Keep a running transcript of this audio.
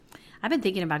I've been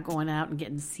thinking about going out and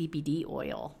getting CBD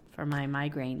oil for my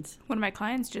migraines. One of my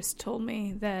clients just told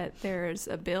me that there's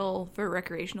a bill for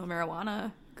recreational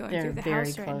marijuana going through the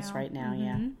house right now. They're very close right now,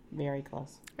 yeah. Very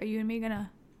close. Are you and me going to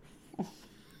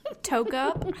toke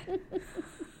up?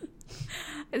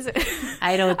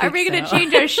 I don't think Are we going to so.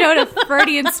 change our show to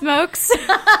Freudian Smokes?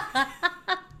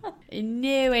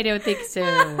 No, I don't think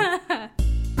so.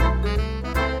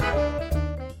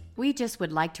 We just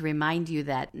would like to remind you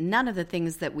that none of the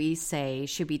things that we say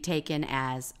should be taken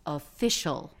as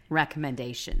official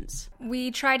recommendations.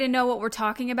 We try to know what we're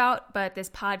talking about, but this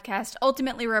podcast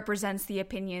ultimately represents the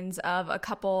opinions of a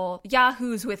couple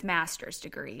yahoos with master's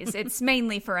degrees. It's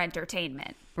mainly for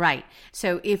entertainment. Right.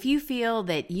 So if you feel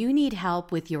that you need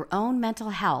help with your own mental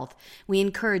health, we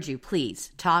encourage you,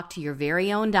 please talk to your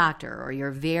very own doctor or your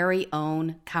very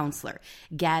own counselor.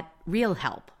 Get real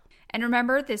help. And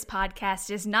remember, this podcast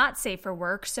is not safe for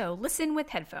work, so listen with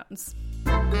headphones.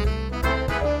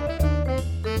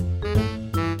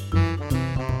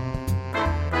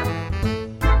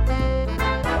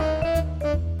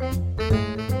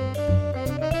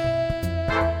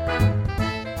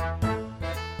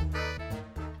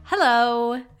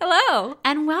 Hello. Hello.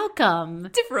 And welcome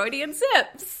To Freudian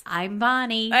Sips. I'm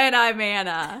Bonnie. And I'm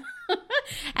Anna.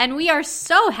 And we are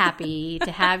so happy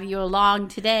to have you along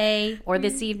today or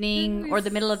this evening or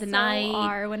the middle of the night.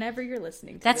 Are whenever you're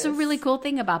listening to That's this. a really cool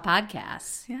thing about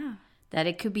podcasts. Yeah. That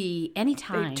it could be any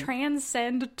time. They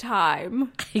transcend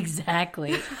time.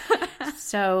 Exactly.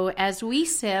 So as we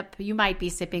sip, you might be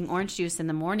sipping orange juice in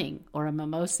the morning or a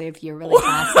mimosa if you're really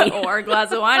classy. Or a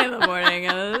glass of wine in the morning.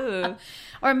 Ugh.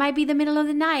 Or it might be the middle of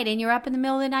the night and you're up in the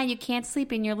middle of the night, you can't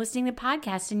sleep and you're listening to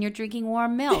podcasts and you're drinking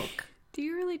warm milk. Do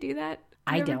you really do that?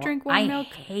 I You ever don't. drink warm milk?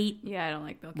 Hate Yeah, I don't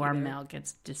like milk warm either. milk.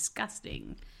 It's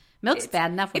disgusting. Milk's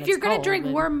bad enough when If it's you're going cold, to drink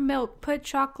but- warm milk, put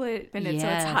chocolate in it so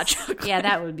it's hot Yes. chocolate. Yeah,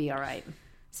 that would be all right.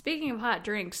 Speaking of hot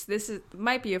drinks,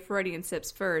 might be a Freudian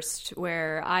Sips first,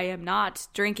 where I am not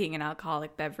drinking an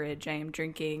alcoholic beverage. I am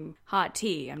drinking hot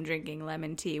tea. I'm drinking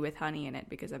lemon tea with honey in it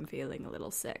because I'm feeling a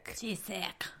little sick. She's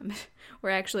sick.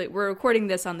 We're recording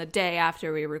this on the day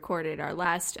after we recorded our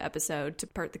last episode to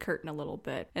part the curtain a little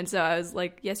bit. And so I was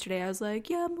like, yesterday I was like,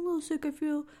 yeah, I'm a little sick. I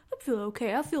feel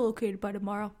okay. I'll feel okay by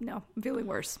tomorrow. No, I'm feeling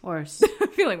worse. Worse. I'm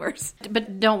feeling worse.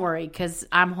 But don't worry, because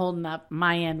I'm holding up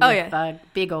my end with yeah. a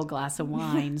big old glass of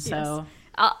wine. So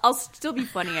I'll still be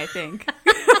funny, I think.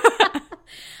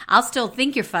 I'll still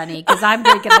think you're funny because I'm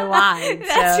drinking the wine.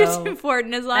 That's so, just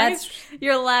important. As long as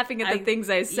you're laughing at the things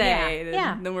I say,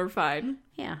 yeah. then we're fine.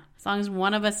 yeah. As long as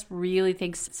one of us really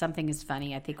thinks something is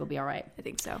funny, I think we'll be all right. I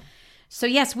think so. So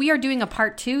yes, we are doing a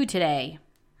part 2 today.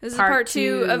 This is Part part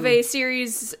two two. of a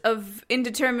series of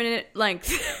indeterminate length.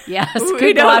 Yes, We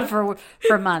could go don't- on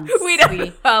for months. We don't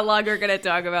know how long we're going to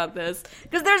talk about this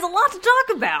because there's a lot to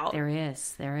talk about. There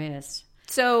is.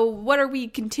 So what are we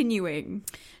continuing?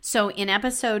 So in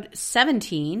episode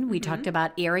 17, we talked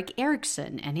about Erik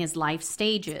Erikson and his life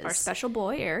stages. Our special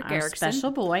boy, Erik Our Erikson.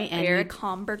 special boy. And Eric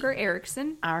Hamburger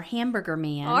Erikson. our hamburger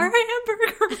man. Our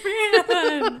hamburger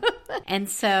man. And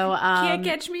so... Can't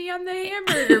catch me on the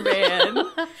hamburger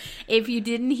man. if you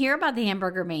didn't hear about the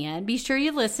hamburger man, be sure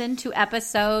you listen to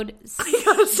episode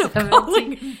gotta stop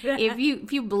calling 17. him that.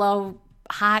 If you blow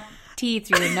hot tea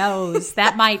through your nose,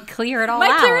 that might clear it all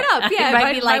Might out. clear it up, yeah, It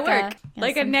might be might like work.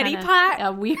 Like a some neti kinda- pot?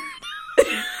 A weird...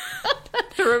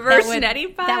 The reverse would-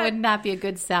 neti pot. That would not be a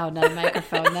good sound on a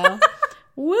microphone, no.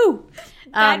 Woo!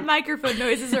 Bad microphone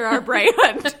noises are our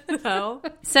brand. So.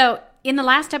 So in the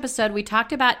last episode, we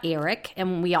talked about Erik,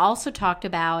 and we also talked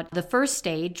about the first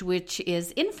stage, which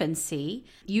is infancy.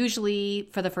 Usually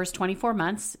for the first 24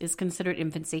 months is considered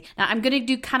infancy. Now, I'm going to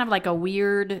do kind of like a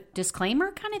weird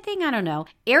disclaimer kind of thing. I don't know.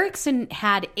 Erikson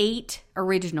had 8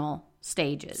 original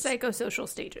stages. Psychosocial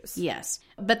stages. Yes.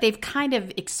 But they've kind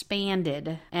of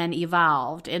expanded and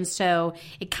evolved. And so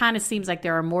it kind of seems like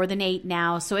there are more than 8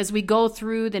 now. So as we go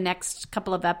through the next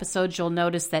couple of episodes, you'll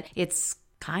notice that it's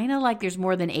kind of like there's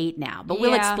more than 8 now. But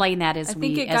we'll explain that as we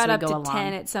go along. I think it got up to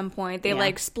 10 at some point. They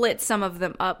like split some of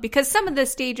them up because some of the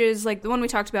stages, like the one we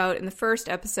talked about in the first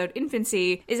episode,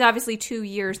 infancy, is obviously 2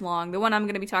 years long. The one I'm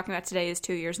going to be talking about today is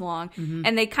 2 years long. Mm-hmm.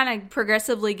 And they kind of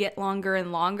progressively get longer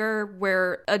and longer,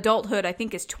 where adulthood, I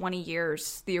think, is 20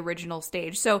 years, the original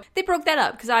stage. So they broke that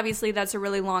up because obviously that's a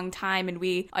really long time and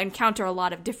we encounter a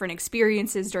lot of different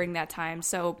experiences during that time.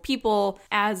 So people,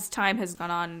 as time has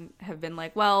gone on, have been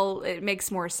like, well, it makes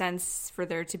makes more sense for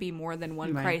there to be more than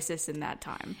one crisis in that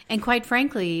time. And quite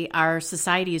frankly, our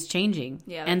society is changing.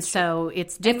 Yeah, and so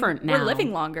it's different now. We're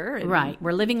living longer. Right.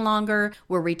 We're living longer.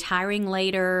 We're retiring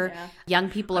later. Yeah. Young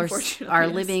people are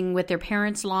living with their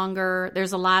parents longer.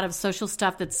 There's a lot of social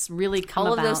stuff that's really come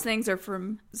about. All of those things are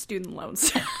from student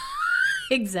loans.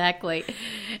 Exactly.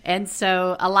 And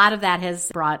so a lot of that has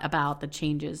brought about the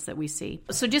changes that we see.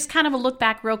 So just kind of a look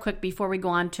back real quick before we go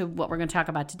on to what we're going to talk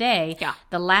about today. Yeah.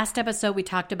 The last episode we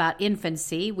talked about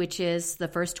infancy, which is the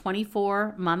first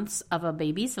 24 months of a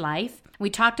baby's life. We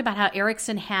talked about how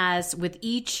Erikson has, with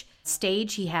each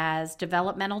stage, he has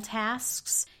developmental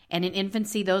tasks. And in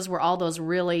infancy, those were all those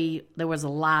really, there was a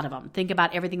lot of them. Think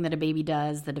about everything that a baby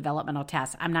does, the developmental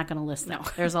tasks. I'm not going to list them.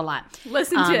 There's a lot.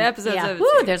 Listen to episodes of it.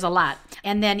 Woo, there's a lot.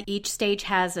 And then each stage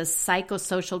has a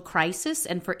psychosocial crisis.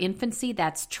 And for infancy,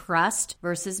 that's trust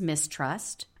versus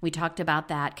mistrust. We talked about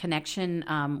that connection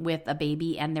with a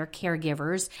baby and their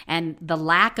caregivers, and the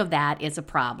lack of that is a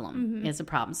problem. Is a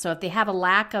problem. So if they have a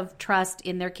lack of trust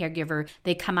in their caregiver,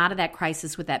 they come out of that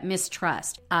crisis with that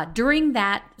mistrust. During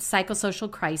that psychosocial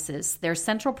crisis, their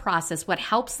central process, what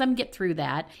helps them get through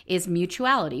that, is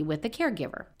mutuality with the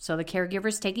caregiver. So the caregiver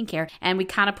is taking care, and we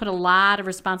kind of put a lot of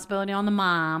responsibility on the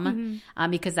mom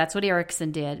because that's what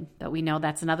Erikson did. But we know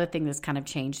that's another thing that's kind of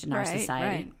changed in our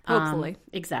society. Right. Hopefully.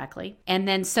 Exactly. And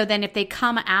then so then if they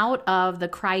come out of the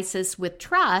crisis with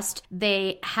trust,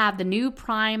 they have the new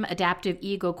prime adaptive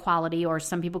ego quality, or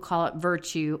some people call it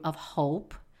virtue, of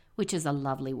hope, which is a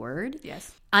lovely word.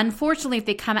 Yes. Unfortunately, if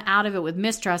they come out of it with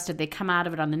mistrust, if they come out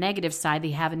of it on the negative side,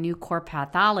 they have a new core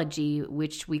pathology,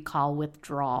 which we call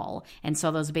withdrawal. And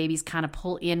so those babies kind of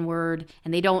pull inward,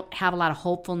 and they don't have a lot of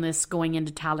hopefulness going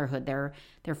into toddlerhood.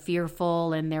 They're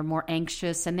fearful, and they're more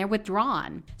anxious, and they're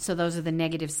withdrawn. So those are the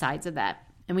negative sides of that.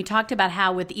 And we talked about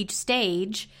how with each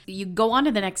stage, you go on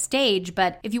to the next stage,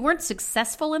 but if you weren't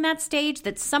successful in that stage,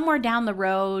 that somewhere down the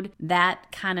road,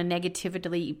 that kind of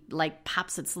negativity like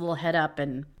pops its little head up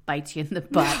and bites you in the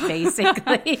butt,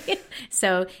 basically.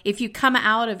 So if you come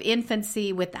out of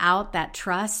infancy without that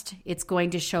trust, it's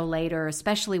going to show later,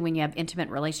 especially when you have intimate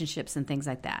relationships and things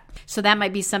like that. So that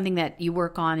might be something that you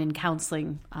work on in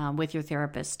counseling with your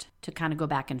therapist to kind of go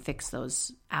back and fix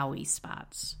those owie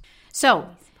spots. So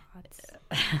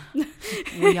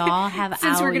we all have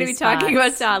Since we're going to be talking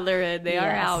about toddlerhood, they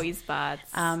are owie spots.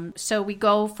 So we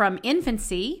go from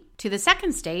infancy to the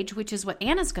second stage, which is what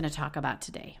Anna's going to talk about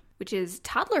today. Which is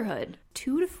toddlerhood,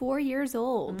 2 to 4 years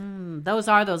old. Those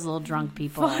are those little drunk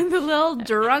people. The little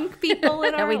drunk people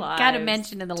in our we lives. got to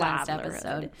mention in the last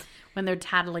episode when they're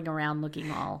toddling around looking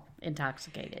all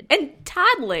intoxicated. And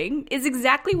toddling is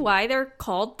exactly why they're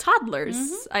called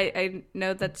toddlers. I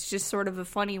know that's just sort of a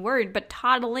funny word, but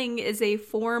toddling is a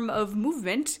form of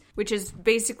movement, which is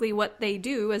basically what they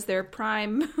do as their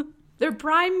prime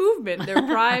movement, their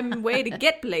prime way to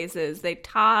get places. They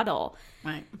toddle.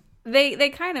 Right. They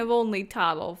kind of only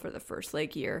toddle for the first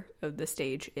year of the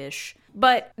stage-ish.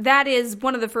 But that is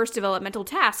one of the first developmental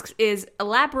tasks, is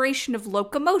elaboration of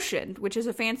locomotion, which is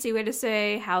a fancy way to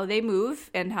say how they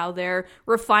move and how they're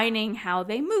refining how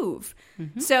they move.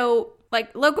 So,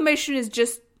 locomotion is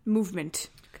just movement.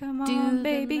 Come on,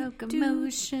 baby.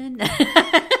 Locomotion.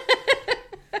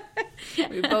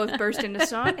 We both burst into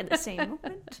song at the same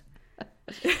moment.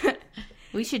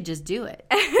 We should just do it.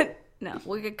 No,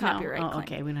 we'll get copyright claim.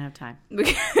 Okay, we don't have time.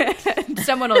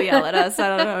 Someone will yell at us.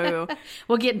 I don't know who.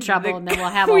 We'll get in trouble, and then we'll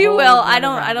have a We whole will. other I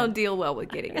problem. don't deal well with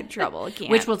getting in trouble. I can't.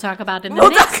 Which we'll talk about in the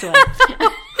next one.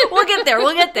 We'll get there.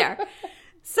 We'll get there.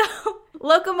 So,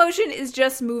 locomotion is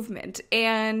just movement.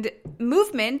 And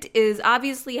movement is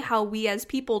obviously how we as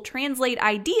people translate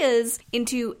ideas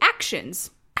into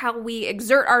actions. How we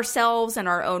exert ourselves and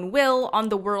our own will on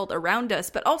the world around us,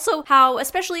 but also how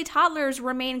especially toddlers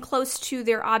remain close to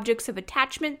their objects of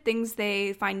attachment, things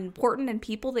they find important and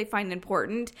people they find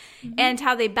important, and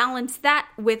how they balance that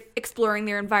with exploring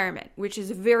their environment, which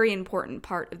is a very important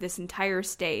part of this entire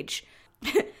stage.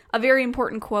 A very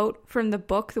important quote from the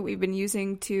book that we've been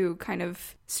using to kind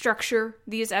of structure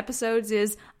these episodes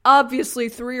is, "Obviously,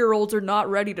 3-year-olds are not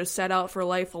ready to set out for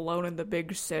life alone in the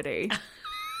big city."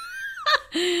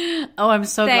 Oh, I'm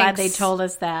so glad they told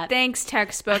us that. Thanks,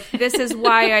 textbook. This is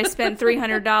why I spent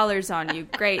 $300 on you.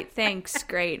 Great. Thanks.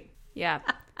 Great. Yeah.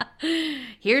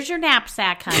 Here's your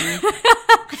knapsack, honey.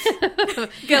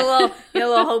 Get a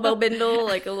little hobo bindle,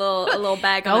 like a little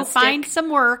bag on a stick. Go find some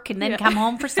work and then come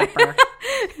home for supper.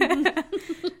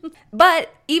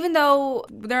 But even though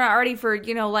they're not ready for,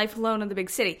 life alone in the big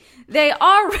city, they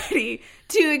are ready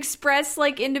to express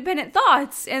like independent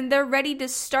thoughts, and they're ready to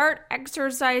start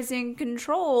exercising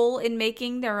control in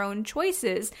making their own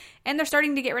choices, and they're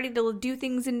starting to get ready to do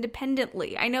things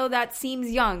independently. I know that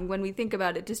seems young when we think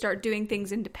about it, to start doing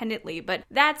things independently, but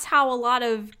that's how a lot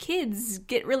of kids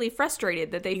get really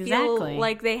frustrated, that they feel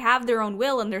like they have their own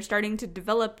will and they're starting to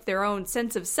develop their own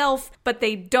sense of self, but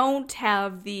they don't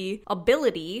have the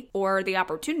ability or the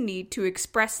opportunity to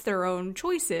express their own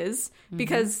choices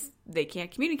because they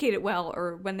can't communicate it well,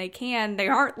 or when they can, they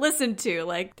aren't listened to,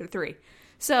 like they're 3.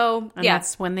 So, and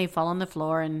that's when they fall on the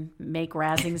floor and make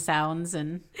razzing sounds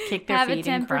and kick their feet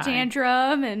and cry. Have a temper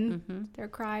tantrum and they're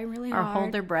crying really hard. Or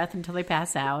hold their breath until they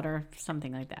pass out or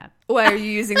something like that. Why are you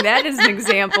using that as an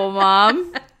example,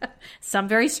 Mom? Some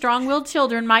very strong-willed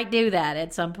children might do that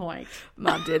at some point.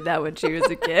 Mom did that when she was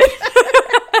a kid.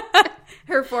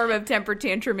 Her form of temper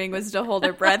tantruming was to hold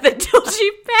her breath until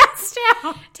she passed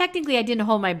out. Technically, I didn't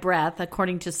hold my breath,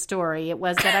 according to story. It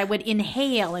was that I would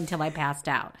inhale until I passed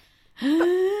out.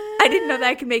 I didn't know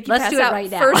that could make you pass out. Let's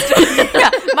do it right first. Yeah,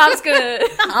 Mom's gonna.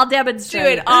 I'll demonstrate. Do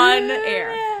it on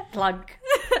air. Plug.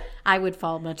 I would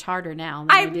fall much harder now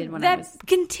than I did when I was. That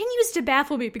continues to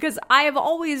baffle me, because I have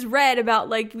always read about,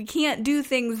 like, we can't do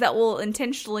things that will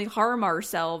intentionally harm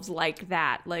ourselves like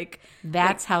that.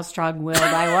 That's how strong-willed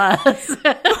I was.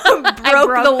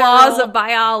 broke the laws of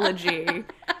biology.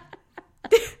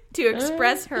 To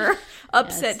express her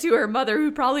upset to her mother,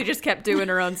 who probably just kept doing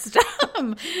her own stuff.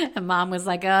 And Mom was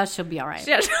like, oh, she'll be all right.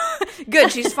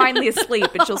 Good, she's finally asleep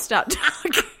and she'll stop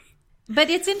talking. But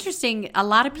it's interesting. A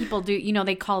lot of people do,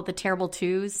 they call it the terrible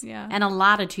twos. Yeah. And a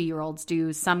lot of 2-year-olds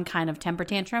do some kind of temper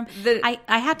tantrum. I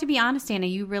have to be honest, Anna,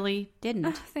 you really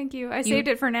didn't. Thank you. I saved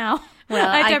it for now. Well,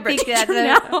 I think that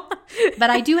now. But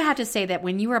I do have to say that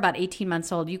when you were about 18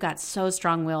 months old, you got so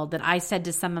strong-willed that I said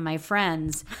to some of my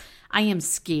friends, I am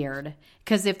scared,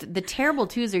 because if the terrible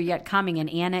twos are yet coming and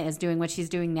Anna is doing what she's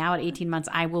doing now at 18 months,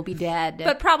 I will be dead.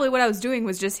 But probably what I was doing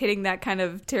was just hitting that kind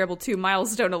of terrible 2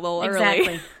 milestone a little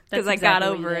early. Because I got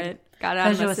over it. Got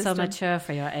out of my system. Because you were so mature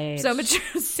for your age. So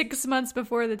mature, 6 months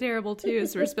before the terrible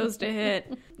twos were supposed to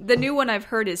hit. The new one I've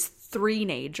heard is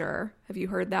 3-nager. Have you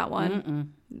heard that one?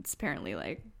 Mm-mm. It's apparently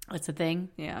it's a thing?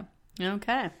 Yeah.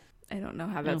 Okay. I don't know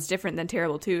how that's different than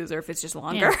terrible 2s, or if it's just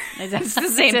longer. Yeah, it's the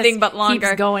same thing, but longer.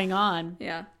 Keeps going on.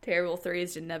 Yeah. Terrible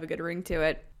 3s didn't have a good ring to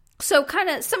it. So kind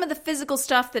of some of the physical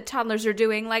stuff that toddlers are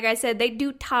doing, like I said, they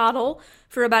do toddle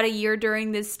for about a year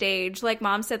during this stage. Like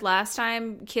Mom said last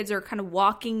time, kids are kind of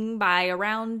walking by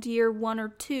around year 1 or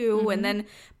 2, and then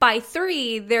by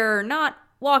 3, they're not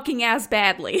walking as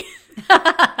badly.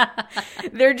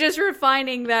 They're just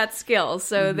refining that skill.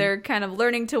 So they're kind of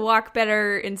learning to walk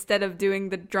better instead of doing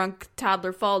the drunk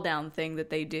toddler fall down thing that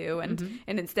they do. And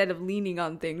instead of leaning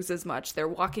on things as much, they're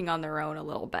walking on their own a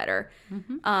little better.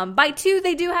 By 2,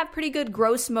 they do have pretty good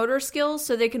gross motor skills.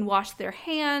 So they can wash their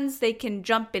hands. They can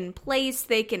jump in place.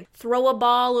 They can throw a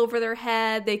ball over their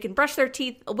head. They can brush their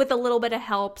teeth with a little bit of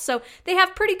help. So they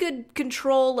have pretty good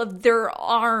control of their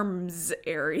arms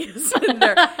areas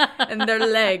and their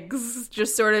legs,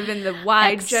 just sort of in the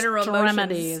wide general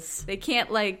motions. They can't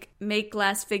make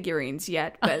glass figurines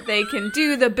yet, but they can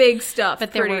do the big stuff.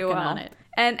 But they're pretty working well on it.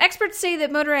 And experts say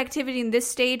that motor activity in this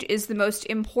stage is the most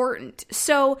important.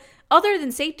 So other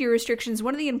than safety restrictions,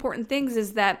 one of the important things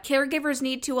is that caregivers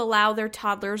need to allow their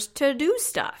toddlers to do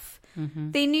stuff.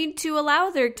 They need to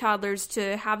allow their toddlers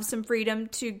to have some freedom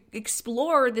to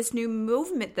explore this new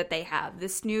movement that they have,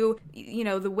 this new,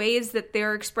 the ways that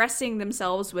they're expressing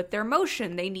themselves with their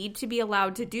motion. They need to be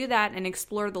allowed to do that and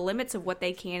explore the limits of what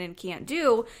they can and can't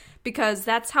do, because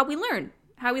that's how we learn.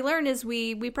 How we learn is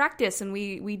we practice and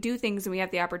we do things, and we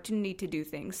have the opportunity to do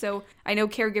things. So I know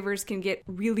caregivers can get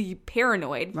really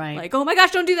paranoid. Right. Like, oh my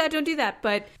gosh, don't do that.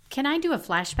 But can I do a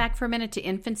flashback for a minute to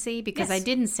infancy? Because I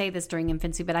didn't say this during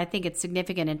infancy, but I think it's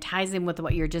significant and ties in with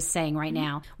what you're just saying right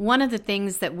now. One of the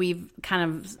things that we've kind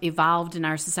of evolved in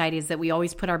our society is that we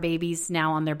always put our babies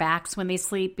now on their backs when they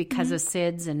sleep because of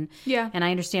SIDS. And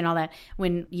I understand all that.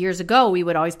 When years ago, we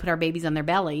would always put our babies on their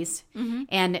bellies.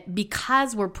 And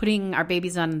because we're putting our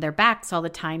babies on their backs all the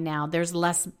time now, there's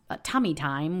less tummy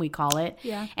time, we call it.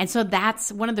 Yeah. And so that's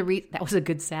one of the that was a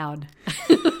good sound.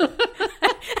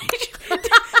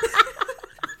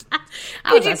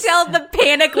 Could you tell the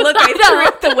panic look I threw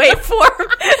at the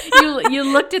waveform? You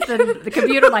looked at the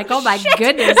computer like, oh my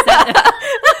goodness.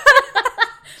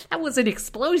 That was an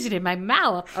explosion in my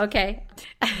mouth. Okay.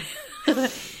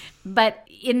 But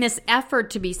in this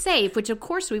effort to be safe, which of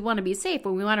course we want to be safe,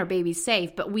 and we want our babies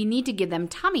safe, but we need to give them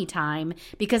tummy time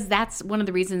because that's one of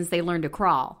the reasons they learn to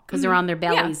crawl, because they're on their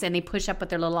bellies and they push up with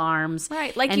their little arms.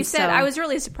 Right. Like you said, I was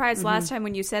really surprised last time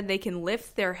when you said they can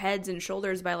lift their heads and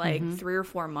shoulders by like 3 or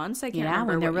 4 months. I can't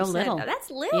remember when they're what real you said. little. No, that's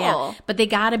little. Yeah. But they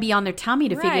got to be on their tummy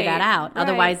to figure that out. Right.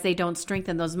 Otherwise, they don't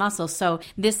strengthen those muscles. So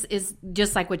this is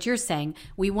just like what you're saying.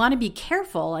 We want to be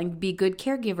careful and be good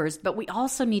caregivers, but we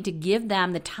also need to give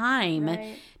them the time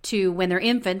to, when they're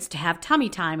infants, to have tummy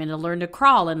time and to learn to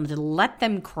crawl and to let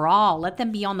them crawl, let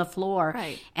them be on the floor.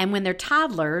 Right. And when they're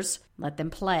toddlers, let them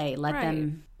play, let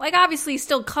them... Like, obviously,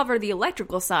 still cover the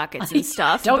electrical sockets and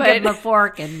stuff. Don't give them a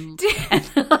fork and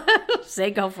say,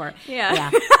 go for it.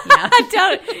 Yeah.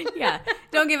 Yeah.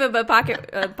 Don't give him a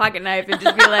pocket knife and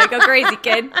just be like, "Oh, crazy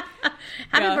kid!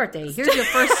 Happy birthday! Here's your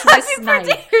first Swiss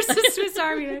knife. Here's the Swiss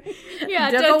Army knife."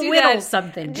 Yeah, don't do whittle that.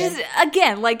 Something. Just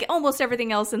again, like almost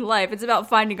everything else in life, it's about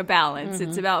finding a balance.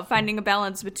 It's about finding a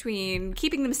balance between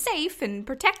keeping them safe and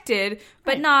protected,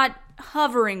 but not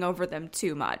hovering over them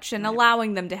too much and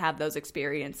allowing them to have those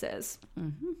experiences.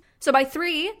 So by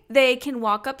 3, they can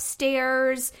walk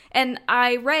upstairs, and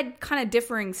I read kind of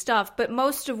differing stuff, but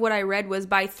most of what I read was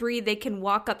by 3, they can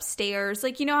walk upstairs.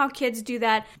 Like, you know how kids do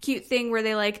that cute thing where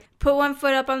they like put one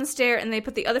foot up on the stair and they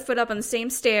put the other foot up on the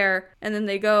same stair, and then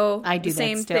they go I do the that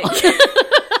same still. thing.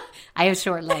 I have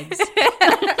short legs.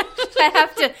 I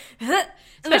have to...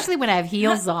 Especially when I have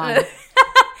heels on.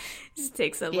 Just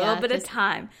takes a little bit of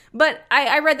time. But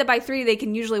I read that by 3, they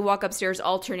can usually walk upstairs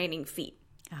alternating feet.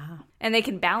 And they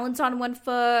can balance on one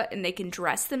foot, and they can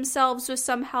dress themselves with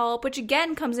some help, which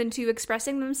again comes into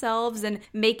expressing themselves and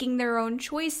making their own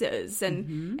choices,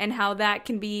 and how that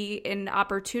can be an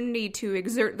opportunity to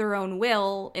exert their own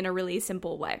will in a really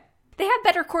simple way. They have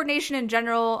better coordination in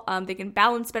general. They can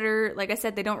balance better. Like I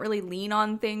said, they don't really lean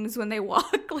on things when they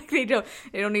walk. Like they don't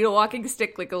need a walking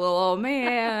stick like a little old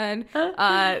man.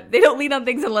 They don't lean on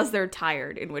things unless they're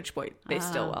tired, in which point they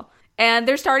still will. And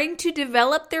they're starting to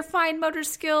develop their fine motor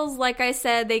skills. Like I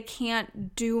said, they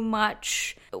can't do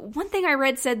much. One thing I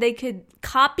read said they could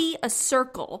copy a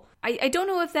circle. I don't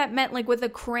know if that meant like with a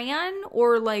crayon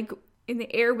or like in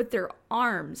the air with their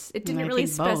arms. It didn't really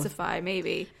specify, both.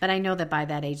 Maybe. But I know that by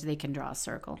that age, they can draw a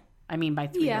circle. I mean, by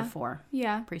 3 or 4.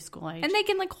 Yeah. Preschool age. And they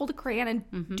can like hold a crayon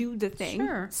and do the thing.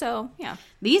 Sure. So, yeah.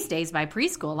 These days, by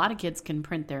preschool, a lot of kids can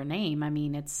print their name. I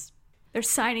mean, they're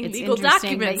signing legal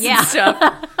documents and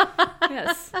stuff.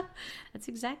 Yes. That's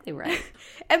exactly right.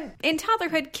 And in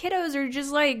toddlerhood, kiddos are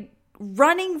just like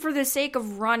running for the sake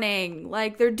of running.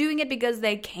 Like they're doing it because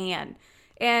they can.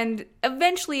 And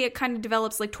eventually it kind of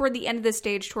develops like toward the end of the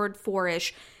stage, toward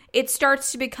 4-ish, it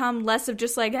starts to become less of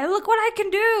just like, hey, look what I can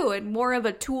do, and more of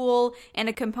a tool and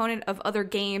a component of other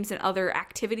games and other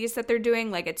activities that they're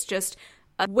doing. Like it's just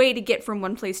a way to get from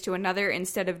one place to another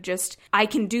instead of just, I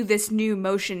can do this new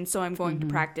motion, so I'm going to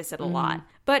practice it a lot.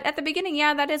 But at the beginning,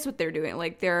 yeah, that is what they're doing.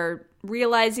 Like they're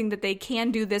realizing that they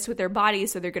can do this with their body,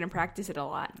 so they're going to practice it a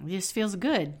lot. It just feels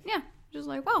good. Yeah. Just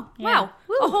like, wow,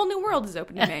 a whole new world is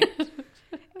open to me.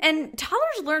 And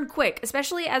toddlers learn quick,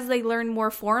 especially as they learn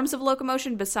more forms of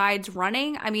locomotion besides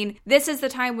running. I mean, this is the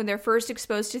time when they're first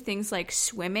exposed to things like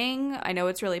swimming. I know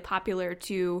it's really popular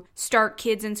to start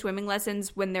kids in swimming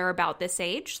lessons when they're about this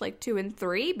age, like 2 and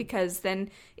 3, because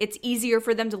then it's easier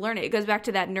for them to learn it. It goes back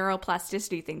to that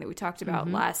neuroplasticity thing that we talked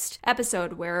about last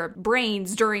episode, where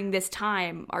brains during this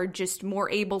time are just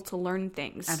more able to learn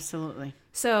things. Absolutely.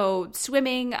 So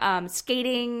swimming,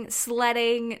 skating,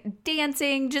 sledding,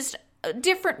 dancing, just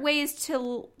different ways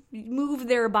to move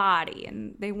their body,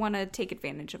 and they want to take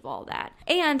advantage of all that.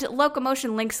 And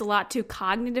locomotion links a lot to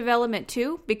cognitive development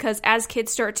too, because as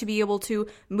kids start to be able to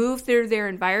move through their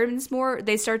environments more,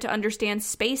 they start to understand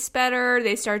space better,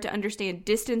 they start to understand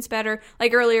distance better.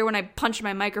 Like earlier when I punched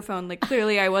my microphone, like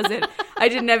clearly I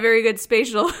didn't have very good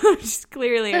spatial,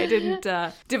 clearly I didn't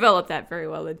develop that very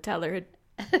well in toddlerhood.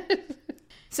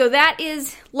 So that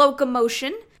is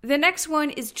locomotion. The next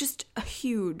one is just a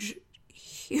huge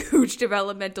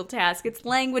developmental task. It's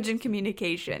language and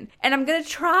communication. And I'm going to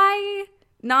try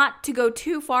not to go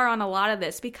too far on a lot of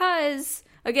this because,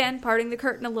 again, parting the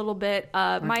curtain a little bit,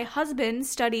 my husband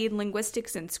studied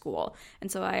linguistics in school.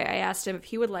 And so I asked him if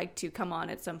he would like to come on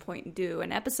at some point and do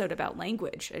an episode about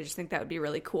language. I just think that would be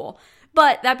really cool.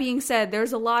 But that being said,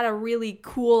 there's a lot of really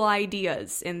cool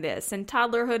ideas in this. And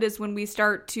toddlerhood is when we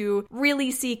start to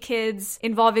really see kids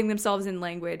involving themselves in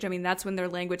language. I mean, that's when their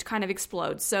language kind of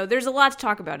explodes. So there's a lot to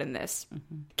talk about in this.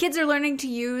 Kids are learning to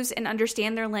use and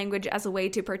understand their language as a way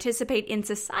to participate in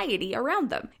society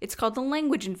around them. It's called the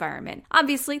language environment.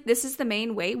 Obviously, this is the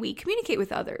main way we communicate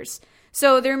with others.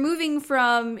 So they're moving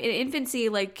from in infancy,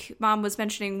 like Mom was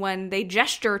mentioning, when they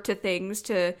gesture to things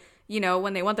to,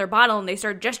 when they want their bottle and they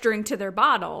start gesturing to their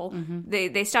bottle,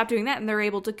 they stop doing that and they're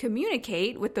able to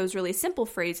communicate with those really simple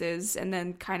phrases and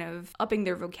then kind of upping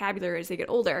their vocabulary as they get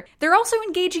older. They're also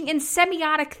engaging in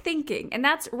semiotic thinking, and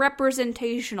that's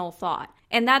representational thought.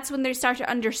 And that's when they start to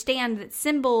understand that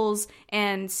symbols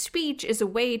and speech is a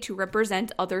way to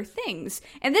represent other things.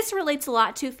 And this relates a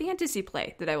lot to fantasy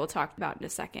play that I will talk about in a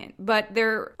second. But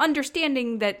they're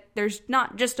understanding that there's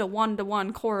not just a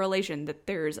one-to-one correlation, that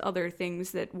there's other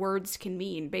things that words can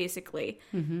mean, basically.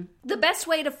 The best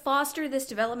way to foster this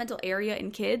developmental area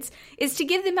in kids is to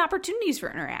give them opportunities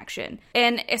for interaction,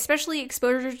 and especially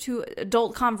exposure to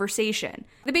adult conversation.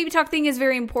 The baby talk thing is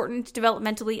very important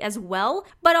developmentally as well,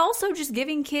 but also just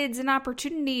giving kids an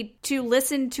opportunity to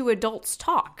listen to adults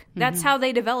talk. That's how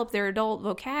they develop their adult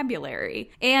vocabulary.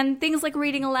 And things like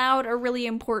reading aloud are really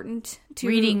important to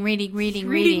Reading. really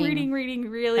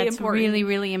That's important.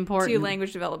 really important. To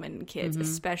language development in kids,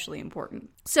 especially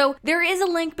important. So there is a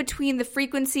link between the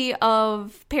frequency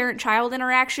of parent-child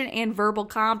interaction and verbal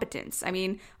competence. I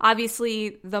mean,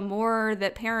 obviously, the more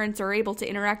that parents are able to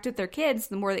interact with their kids,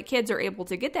 the more that kids are able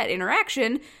to get that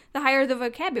interaction, the higher the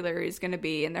vocabulary is going to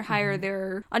be, and the higher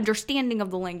their understanding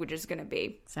of the language is going to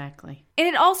be. Exactly. And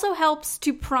it also helps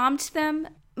to prompt them.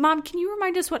 Mom, can you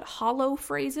remind us what hollow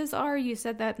phrases are? You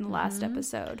said that in the last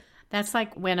episode. That's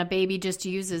like when a baby just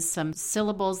uses some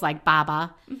syllables like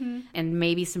baba and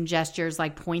maybe some gestures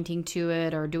like pointing to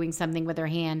it or doing something with their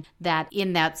hand, that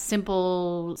in that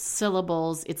simple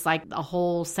syllables, it's like a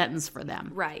whole sentence for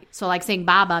them. Right. So like saying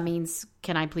baba means,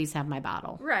 can I please have my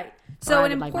bottle? Right. So I an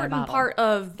would like my important bottle. part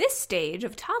of this stage,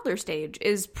 of toddler stage,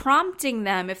 is prompting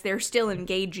them if they're still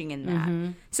engaging in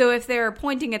that. So if they're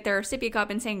pointing at their sippy cup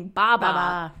and saying baba,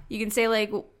 Baba. you can say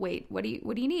like, wait, what do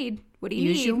you need? What do you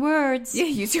Use need? your words. Yeah,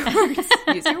 use your words.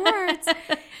 Use your words.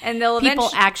 And they'll People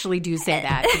eventually... actually do say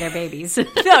that to their babies.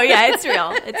 No, yeah, it's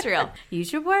real. It's real.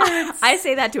 Use your words. I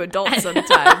say that to adults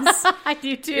sometimes. I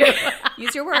do too.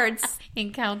 Use your words.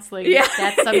 In counseling, Yeah.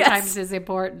 that sometimes is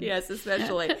important. Yes,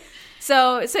 especially.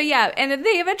 So yeah, and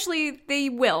they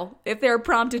will, if they're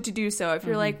prompted to do so. If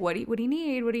you're like, what do you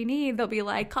need? What do you need? They'll be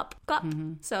like, cup.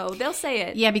 So they'll say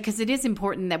it. Yeah, because it is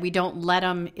important that we don't let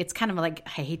them, it's kind of like,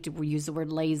 I hate to use the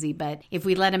word lazy, but if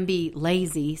we let them be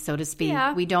lazy, so to speak,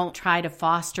 we don't try to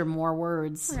foster more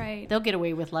words. Right. They'll get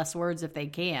away with less words if they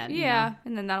can. Yeah,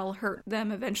 and then that'll hurt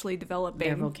them eventually developing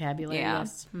Their vocabulary, Yeah.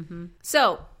 yes.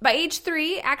 So, by age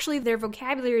 3, actually, their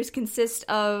vocabularies consist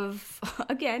of,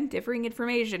 again, differing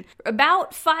information.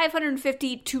 About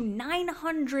 550 to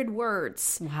 900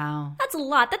 words. Wow. That's a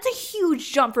lot. That's a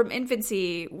huge jump from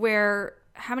infancy, where,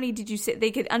 how many did you say?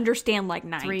 They could understand like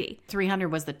 90. 300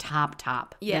 was the top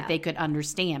Yeah. that they could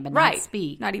understand, but Right. not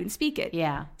speak. Not even speak it.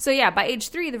 Yeah. So yeah, by age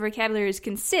 3, the vocabularies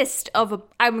consist of,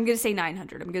 I'm going to say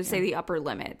 900. I'm going to say the upper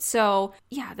limit. So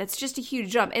yeah, that's just a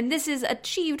huge jump. And this is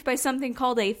achieved by something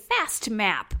called a fast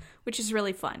map, which is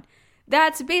really fun.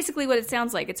 That's basically what it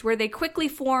sounds like. It's where they quickly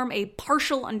form a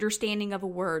partial understanding of a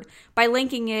word by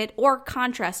linking it or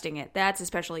contrasting it. That's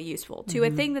especially useful to a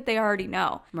thing that they already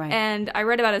know. Right. And I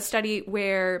read about a study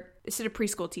where, it's a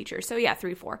preschool teacher, so yeah,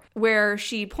 3-4, where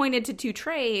she pointed to 2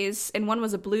 trays, and one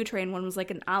was a blue tray and one was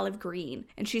like an olive green.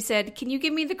 And she said, "Can you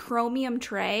give me the chromium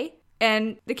tray?"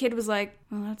 And the kid was like,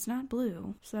 "Well, that's not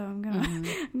blue, so I'm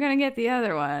gonna get the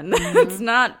other one. It's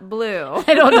not blue."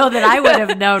 I don't know that I would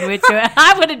have known which one.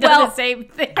 I would have done the same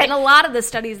thing. And a lot of the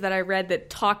studies that I read that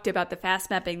talked about the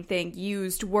fast mapping thing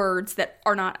used words that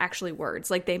are not actually words,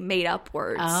 like they made up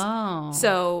words. Oh.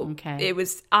 So okay. it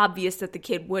was obvious that the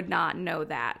kid would not know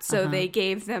that. So they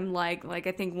gave them like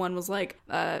I think one was like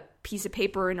a piece of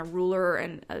paper and a ruler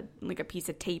and like a piece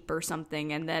of tape or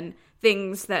something, and then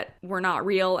things that were not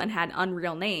real and had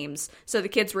unreal names. So the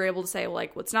kids were able to say, well,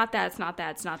 it's not that, it's not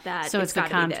that, it's not that. So it's the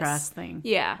gotta be this. contrast thing.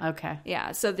 Yeah. Okay.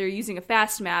 Yeah. So they're using a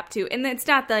fast map too. And it's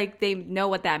not like they know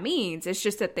what that means. It's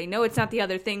just that they know it's not the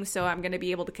other thing. So I'm going to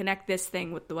be able to connect this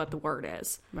thing with what the word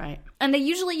is. Right. And they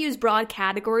usually use broad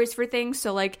categories for things.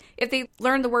 So like if they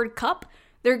learn the word cup,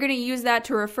 they're going to use that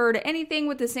to refer to anything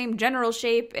with the same general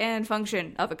shape and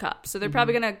function of a cup. So they're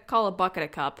probably going to call a bucket a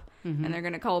cup, and they're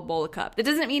going to call a bowl a cup. That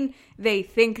doesn't mean they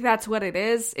think that's what it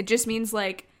is. It just means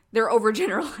like they're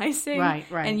overgeneralizing Right.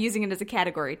 and using it as a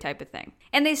category type of thing.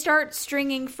 And they start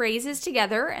stringing phrases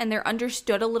together, and they're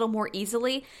understood a little more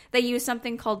easily. They use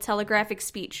something called telegraphic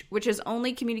speech, which is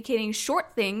only communicating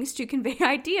short things to convey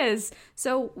ideas.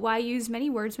 So why use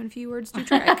many words when few words do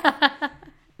trick?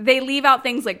 They leave out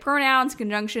things like pronouns,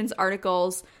 conjunctions,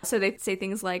 articles. So they say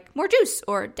things like more juice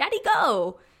or daddy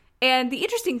go. And the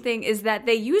interesting thing is that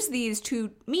they use these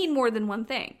to mean more than one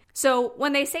thing. So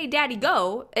when they say daddy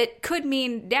go, it could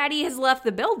mean daddy has left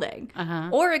the building.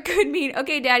 Or it could mean,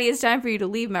 okay, daddy, it's time for you to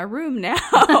leave my room now.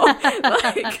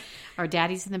 Or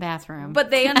daddy's in the bathroom. But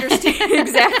they understand,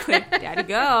 exactly, daddy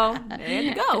go,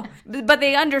 daddy go. But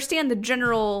they understand the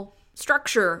general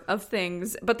structure of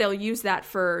things, but they'll use that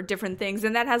for different things.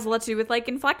 And that has a lot to do with like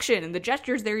inflection and the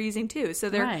gestures they're using too. So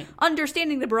they're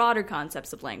understanding the broader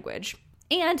concepts of language.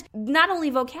 And not only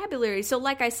vocabulary, so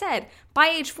like I said, by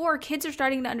age 4, kids are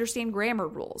starting to understand grammar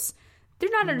rules. They're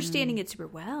not understanding it super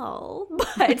well,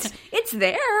 but it's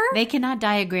there. They cannot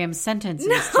diagram sentences.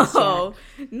 No,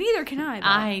 neither can I. Though.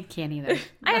 I can't either.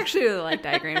 I actually really like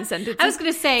diagram sentences. I was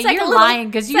going to say, you're lying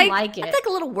because you like it. It's like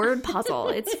a little word puzzle.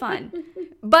 It's fun.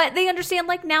 But they understand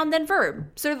like noun then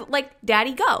verb. So like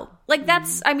daddy go. Like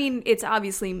that's, I mean, it's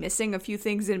obviously missing a few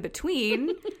things in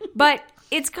between, but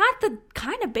it's got the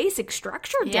kind of basic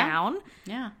structure down.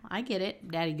 Yeah, I get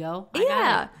it. Daddy go. I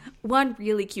got it. One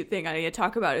really cute thing I need to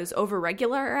talk about is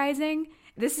over-regularizing.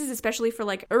 This is especially for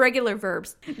like irregular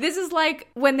verbs. This is like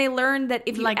when they learn that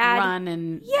if you like add run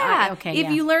and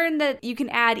you learn that you can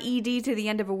add ed to the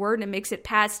end of a word and it makes it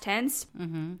past tense,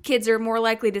 kids are more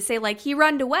likely to say like he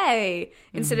runned away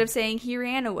instead of saying he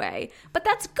ran away. But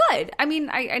that's good. I mean,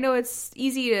 I know it's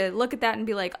easy to look at that and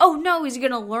be like, oh no, he's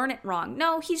gonna learn it wrong.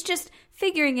 No, he's just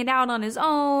figuring it out on his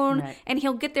own and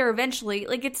he'll get there eventually.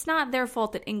 Like, it's not their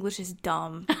fault that English is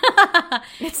dumb.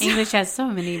 English has so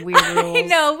many weird rules. I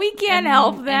know, we can't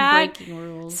help that. And breaking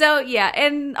rules. So, yeah,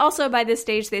 and also by this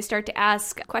stage, they start to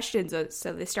ask questions.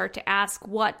 So they start to ask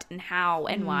what and how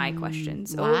and why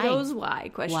questions. Why? Oh, those why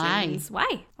questions.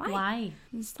 Why?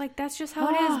 It's like, that's just how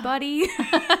it is, buddy.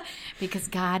 Because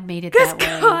God made it that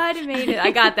way. God made it.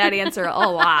 I got that answer a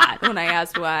lot when I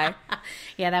asked why.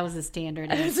 Yeah, that was a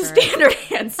standard answer. It was a standard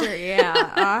answer,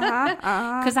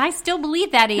 yeah. Because I still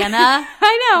believe that, Anna.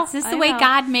 I know. It's just the way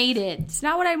God made it. It's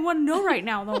not what I want to know right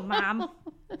now, though, Mom.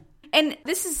 And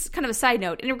this is kind of a side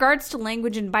note. In regards to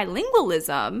language and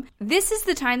bilingualism, this is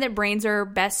the time that brains are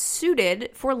best suited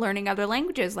for learning other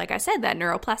languages. Like I said, that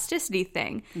neuroplasticity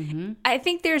thing. I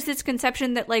think there's this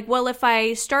conception that, like, well, if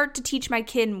I start to teach my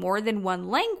kid more than one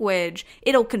language,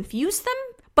 it'll confuse them.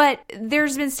 But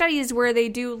there's been studies where they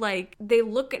do, like, they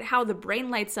look at how the brain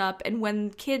lights up, and when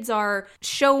kids are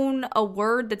shown a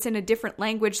word that's in a different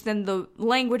language than the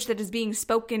language that is being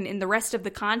spoken in the rest of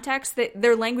the context, that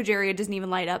their language area doesn't even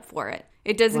light up for it.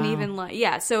 It doesn't even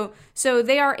so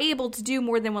they are able to do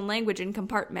more than one language and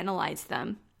compartmentalize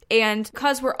them. And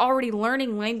because we're already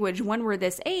learning language when we're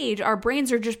this age, our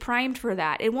brains are just primed for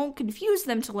that. It won't confuse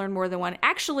them to learn more than one.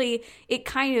 Actually, it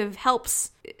kind of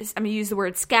helps, I'm going to use the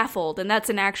word scaffold, and that's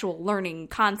an actual learning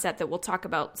concept that we'll talk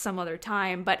about some other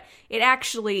time, but it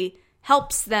actually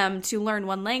helps them to learn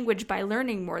one language by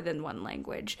learning more than one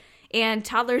language. And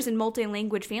toddlers in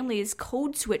multi-language families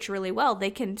code switch really well. They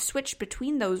can switch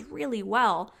between those really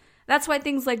well. That's why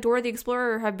things like Dora the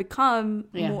Explorer have become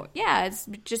more... Yeah, it's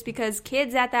just because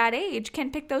kids at that age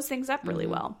can pick those things up really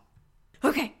well.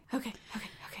 Okay.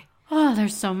 Oh,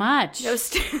 there's so much. That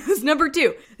was number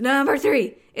 2. Number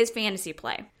 3 is fantasy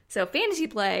play. So fantasy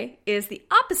play is the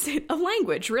opposite of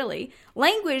language, really.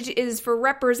 Language is for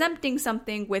representing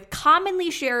something with commonly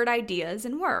shared ideas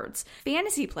and words.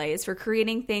 Fantasy play is for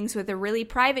creating things with a really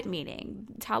private meaning.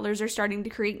 Toddlers are starting to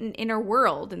create an inner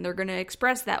world, and they're going to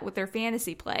express that with their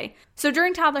fantasy play. So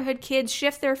during toddlerhood, kids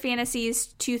shift their fantasies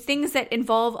to things that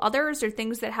involve others or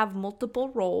things that have multiple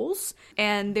roles.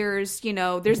 And there's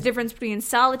difference between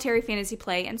solitary fantasy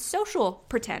play and social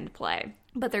pretend play.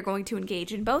 But they're going to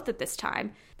engage in both at this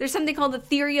time. There's something called the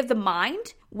theory of the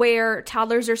mind, where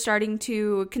toddlers are starting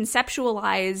to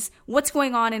conceptualize what's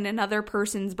going on in another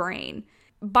person's brain.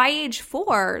 By age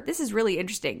 4, this is really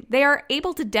interesting. They are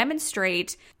able to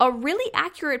demonstrate a really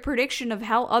accurate prediction of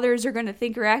how others are going to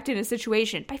think or act in a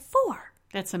situation. By 4.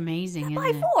 That's amazing, By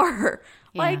isn't 4.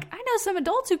 Yeah. Like, I know some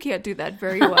adults who can't do that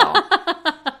very well.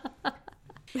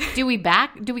 Do we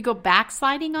go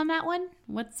backsliding on that one?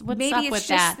 What's Maybe up it's with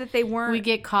just that they weren't... We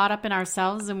get caught up in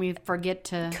ourselves and we forget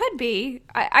to... Could be.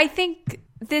 I think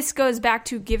this goes back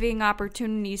to giving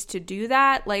opportunities to do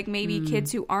that. Like maybe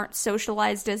kids who aren't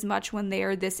socialized as much when they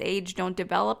are this age don't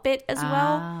develop it as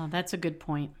well. Ah, that's a good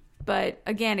point. But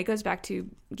again, it goes back to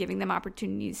giving them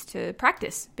opportunities to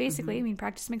practice, basically. I mean,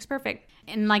 practice makes perfect.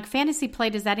 And like fantasy play,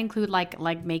 does that include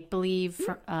like make-believe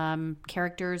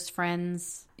characters,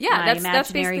 friends? Yeah, that's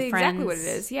imaginary basically friends? exactly what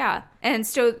it is. Yeah. And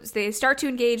so they start to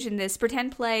engage in this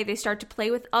pretend play. They start to play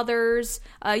with others.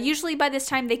 Usually by this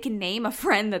time, they can name a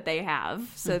friend that they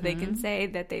have. So they can say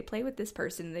that they play with this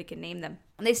person. They can name them.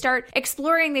 And they start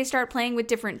exploring. They start playing with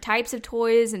different types of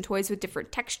toys and toys with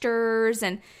different textures.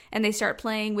 And they start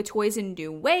playing with toys in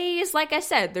new ways. Like I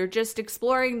said, they're just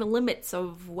exploring the limits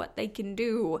of what they can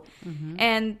do.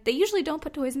 And they usually don't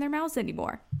put toys in their mouths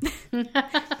anymore.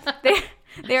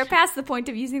 They are past the point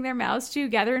of using their mouths to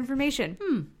gather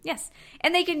information. Yes.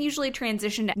 And they can usually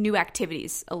transition to new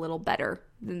activities a little better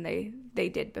than they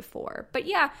did before. But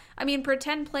yeah, I mean,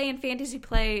 pretend play and fantasy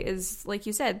play is, like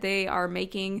you said, they are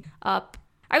making up...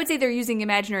 I would say they're using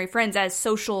imaginary friends as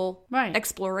social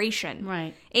exploration.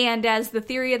 Right. And as the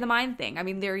theory of the mind thing. I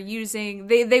mean, they're using...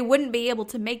 They wouldn't be able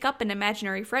to make up an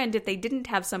imaginary friend if they didn't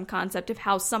have some concept of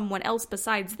how someone else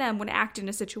besides them would act in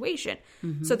a situation.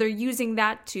 So they're using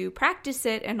that to practice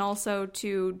it and also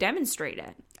to demonstrate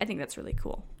it. I think that's really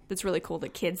cool. It's really cool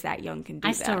that kids that young can do that.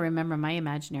 I still remember my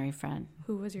imaginary friend.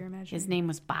 Who was your imaginary? His name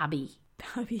was Bobby.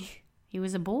 Bobby. He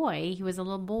was a boy. He was a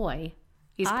little boy.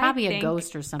 He's probably a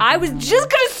ghost or something. I was just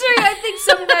going to say, I think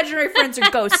some imaginary friends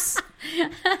are ghosts.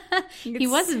 He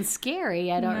wasn't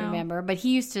scary, I don't remember. But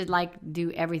he used to, like,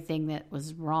 do everything that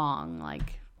was wrong.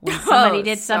 Like, when somebody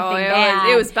did something bad.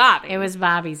 It was Bobby. It was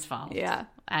Bobby's fault. Yeah.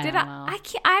 I don't know. I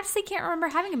honestly can't remember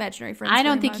having imaginary friends. I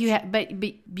don't think you have, but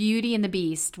Beauty and the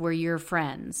Beast were your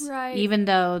friends, right? Even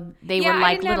though they were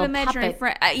like little puppet.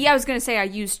 I was going to say I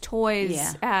used toys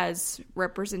as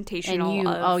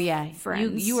representational. And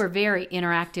friends. You were very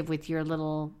interactive with your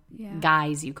little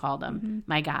guys. You called them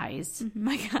my guys.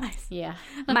 My guys. Yeah,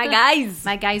 my guys.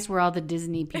 My guys were all the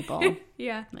Disney people.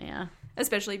 Yeah.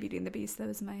 Especially Beauty and the Beast. That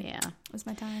was my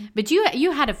time. But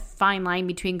you had a fine line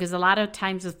between, because a lot of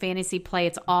times with fantasy play,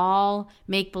 it's all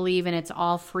make believe and it's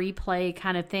all free play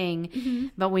kind of thing.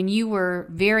 But when you were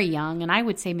very young, and I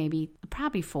would say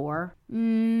probably 4,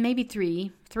 maybe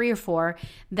 3 or 4,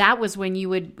 that was when you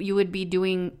would be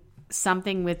doing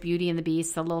something with Beauty and the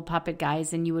Beast, the little puppet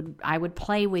guys, and I would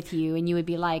play with you, and you would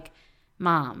be like,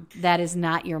 "Mom, that is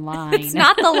not your line. It's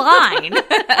not the line."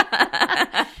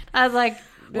 I was like,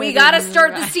 we got to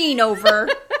start the scene over.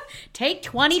 Take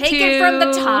 22. Take it from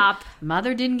the top.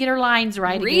 Mother didn't get her lines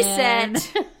right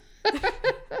Reset. again.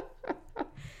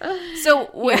 So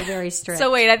you're very strict.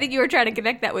 So wait, I think you were trying to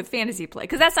connect that with fantasy play.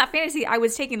 Because that's not fantasy. I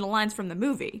was taking the lines from the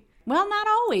movie. Well, not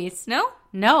always.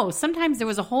 No, sometimes there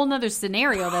was a whole nother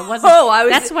scenario that wasn't.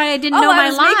 That's why I didn't know my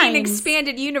lines. I was making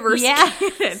expanded universe. Yeah,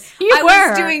 I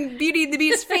was doing Beauty and the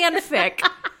Beast fanfic.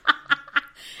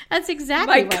 That's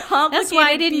exactly right. That's why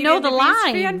I didn't know the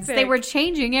lines. They were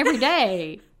changing every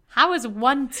day. How is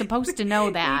one supposed to know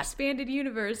that? Expanded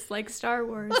universe, like Star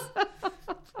Wars.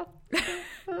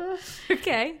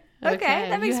 Okay, that makes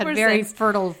more sense. You had very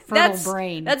fertile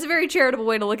brain. That's a very charitable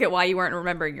way to look at why you weren't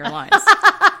remembering your lines.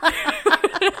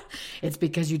 It's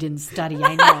because you didn't study,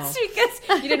 I know. It's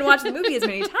because you didn't watch the movie as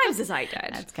many times as I did.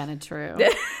 That's kind of true.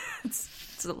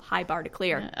 It's a high bar to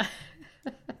clear.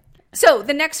 So,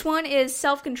 the next one is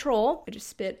self-control. I just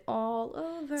spit all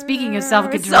over. Speaking of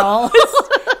self-control.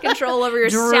 Control over your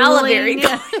salivary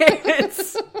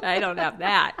glands. I don't have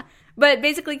that. But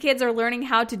basically, kids are learning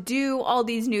how to do all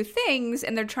these new things,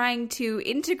 and they're trying to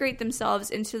integrate themselves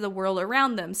into the world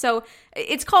around them. So,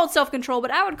 it's called self-control,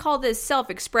 but I would call this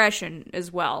self-expression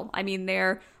as well. I mean,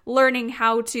 they're learning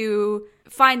how to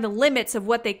find the limits of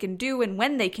what they can do and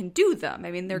when they can do them.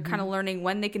 I mean, they're kind of learning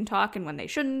when they can talk and when they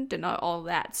shouldn't and all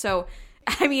that. So,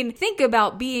 I mean, think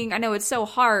about I know it's so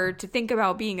hard to think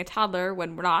about being a toddler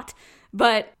when we're not,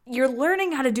 but you're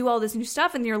learning how to do all this new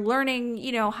stuff, and you're learning,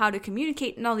 how to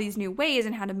communicate in all these new ways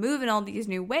and how to move in all these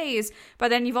new ways. But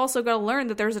then you've also got to learn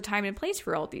that there's a time and place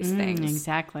for all these things.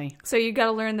 Exactly. So you've got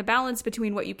to learn the balance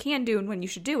between what you can do and when you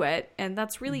should do it. And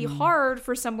that's really hard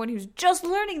for someone who's just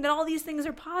learning that all these things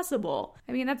are possible.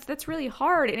 I mean, that's really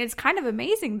hard. And it's kind of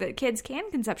amazing that kids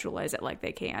can conceptualize it like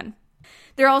they can.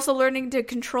 They're also learning to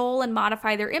control and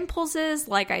modify their impulses.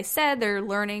 Like I said, they're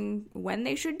learning when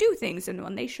they should do things and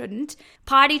when they shouldn't.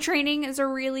 Potty training is a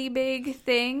really big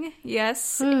thing,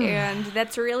 yes. And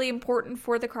that's really important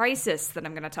for the crisis that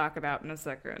I'm going to talk about in a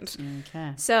second.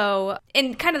 Okay. So,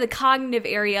 in kind of the cognitive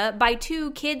area, by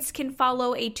 2, kids can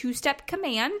follow a 2-step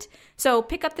command. So,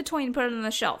 pick up the toy and put it on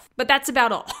the shelf. But that's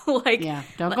about all.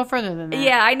 Don't go further than that.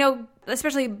 Yeah, I know.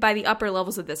 Especially by the upper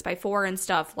levels of this, by 4 and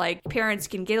stuff, like parents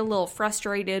can get a little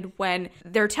frustrated when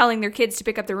they're telling their kids to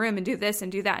pick up the room and do this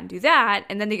and do that and do that,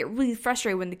 and then they get really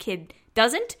frustrated when the kid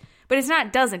doesn't. But it's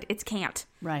not doesn't, it's can't.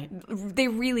 Right. They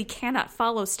really cannot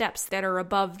follow steps that are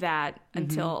above that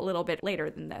until a little bit later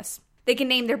than this. They can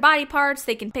name their body parts.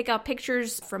 They can pick out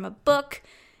pictures from a book.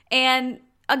 And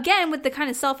again, with the kind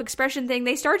of self-expression thing,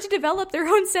 they start to develop their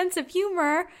own sense of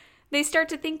humor. They start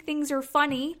to think things are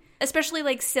funny, especially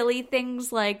like silly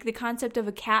things like the concept of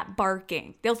a cat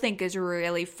barking. They'll think is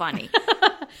really funny,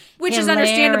 which is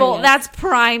understandable. That's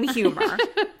prime humor.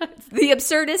 The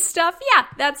absurdist stuff, yeah,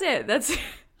 that's it.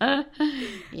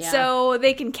 Yeah. So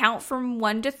they can count from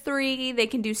 1 to 3. They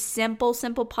can do simple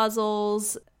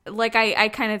puzzles. Like I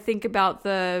kind of think about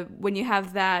when you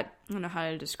have that, I don't know how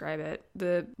to describe it,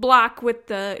 the block with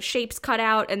the shapes cut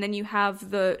out, and then you have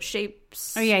the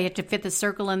shapes. Oh yeah, you have to fit the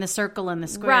circle in the circle and the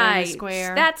square in the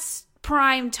square. That's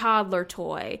prime toddler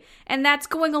toy. And that's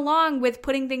going along with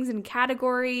putting things in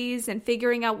categories and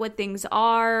figuring out what things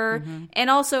are, and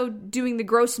also doing the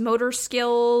gross motor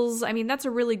skills. I mean, that's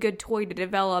a really good toy to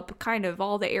develop kind of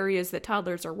all the areas that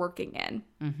toddlers are working in.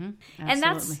 And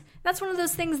that's one of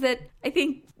those things that I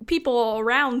think people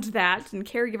around that and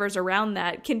caregivers around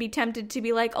that can be tempted to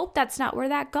be like, oh, that's not where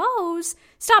that goes.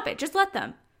 Stop it. Just let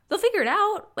them. They'll figure it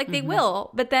out. Like they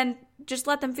will, but then just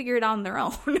let them figure it out on their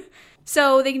own.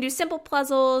 So they can do simple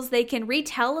puzzles. They can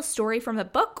retell a story from a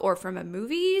book or from a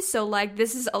movie. So like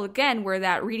this is, again, where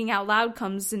that reading out loud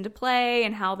comes into play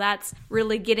and how that's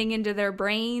really getting into their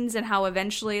brains and how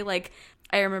eventually, like,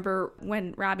 I remember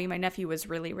when Robbie, my nephew, was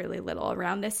really, really little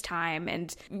around this time,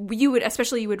 and you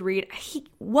would read,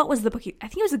 what was the book? I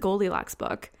think it was a Goldilocks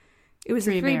book. It was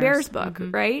a Three Bears book,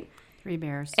 right? 3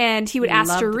 Bears. And he would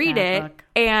ask to read it,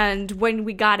 and when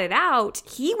we got it out,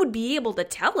 he would be able to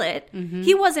tell it.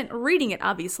 He wasn't reading it,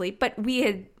 obviously, but we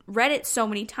had read it so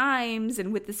many times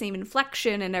and with the same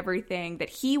inflection and everything that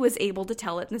he was able to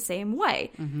tell it in the same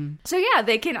way. So yeah,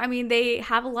 they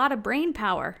have a lot of brain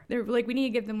power. They're like, we need to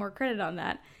give them more credit on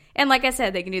that. And like I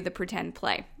said, they can do the pretend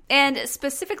play. And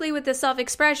specifically with the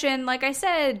self-expression, like I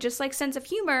said, just like sense of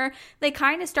humor, they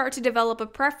kind of start to develop a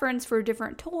preference for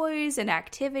different toys and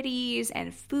activities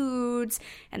and foods.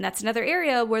 And that's another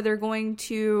area where they're going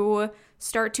to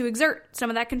start to exert some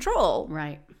of that control.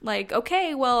 Right. Like,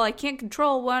 okay, well, I can't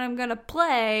control what I'm going to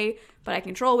play, but I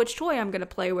control which toy I'm going to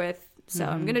play with. So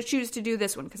I'm going to choose to do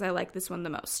this one because I like this one the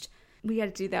most. We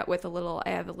had to do that with I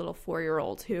have a little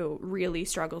 4-year-old who really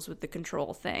struggles with the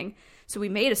control thing. So we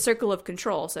made a circle of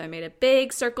control. So I made a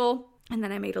big circle, and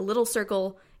then I made a little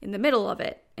circle in the middle of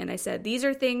it. And I said, these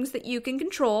are things that you can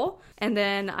control. And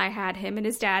then I had him and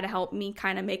his dad help me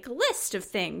kind of make a list of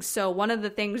things. So one of the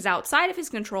things outside of his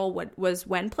control was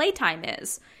when playtime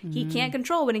is. He can't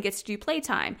control when he gets to do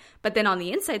playtime. But then on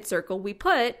the inside circle, we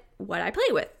put what I play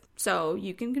with. So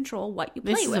you can control what you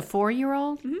play with. This is a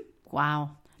 4-year-old?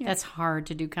 Wow. Yeah. That's hard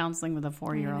to do counseling with a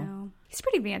 4-year-old. He's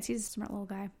pretty advanced. He's a smart little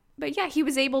guy. But yeah, he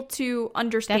was able to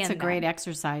understand. That's a great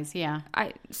exercise, yeah.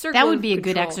 That would be a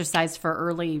good exercise for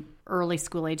early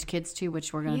school age kids too,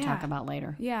 which we're going to talk about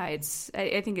later. Yeah, I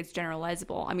think it's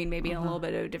generalizable. I mean, maybe in a little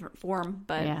bit of a different form,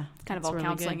 but kind of all really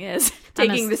counseling is.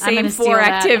 Taking the same 4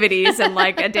 activities and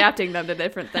like adapting them to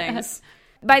different things.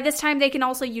 By this time, they can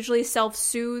also usually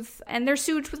self-soothe, and they're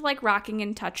soothed with, like, rocking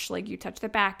and touch, like you touch their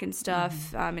back and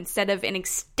stuff, instead of an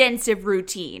extensive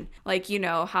routine. Like, you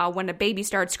know, how when a baby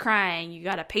starts crying, you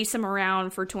gotta pace them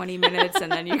around for 20 minutes,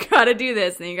 and then you gotta do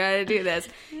this, and you gotta do this.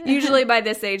 Usually by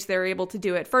this age, they're able to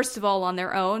do it, first of all, on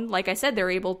their own. Like I said, they're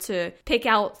able to pick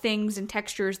out things and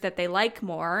textures that they like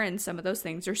more, and some of those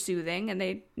things are soothing, and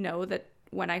they know that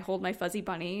when I hold my fuzzy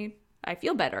bunny, I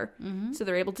feel better. So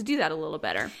they're able to do that a little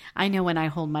better. I know when I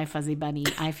hold my fuzzy bunny,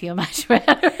 I feel much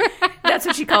better. That's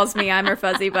what she calls me. I'm her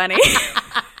fuzzy bunny.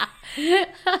 You're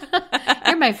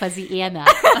my fuzzy Anna.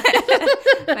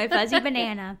 My fuzzy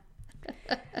banana.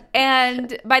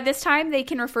 And by this time, they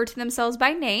can refer to themselves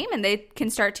by name, and they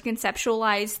can start to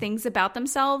conceptualize things about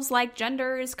themselves, like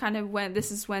gender is kind of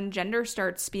when gender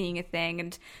starts being a thing.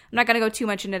 And I'm not going to go too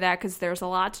much into that because there's a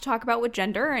lot to talk about with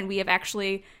gender, and we have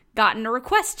actually gotten a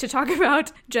request to talk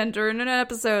about gender in an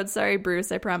episode. Sorry,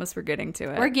 Bruce. I promise we're getting to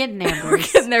it. We're getting there, Bruce.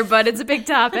 We're getting there, bud. It's a big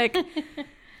topic.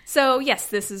 So, yes,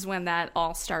 this is when that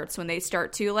all starts, when they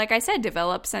start to, like I said,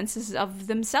 develop senses of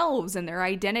themselves and their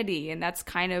identity. And that's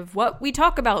kind of what we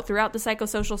talk about throughout the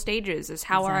psychosocial stages, is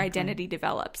how our identity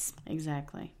develops.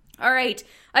 Exactly. All right.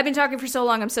 I've been talking for so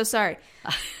long. I'm so sorry.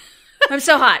 I'm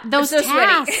so hot. Those so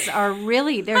tasks sweaty. Are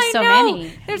really, there's so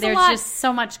many. There's a lot. Just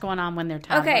so much going on when they're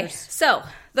toddlers. Okay, so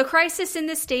The crisis in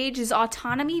this stage is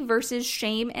autonomy versus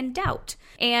shame and doubt.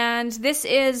 And this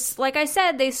is, like I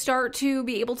said, they start to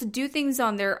be able to do things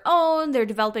on their own. They're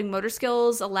developing motor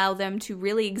skills, allow them to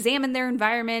really examine their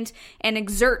environment and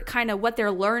exert kind of what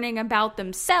they're learning about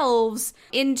themselves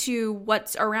into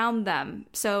what's around them.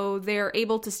 So they're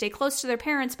able to stay close to their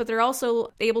parents, but they're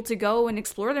also able to go and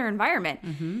explore their environment.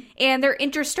 And their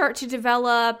interests start to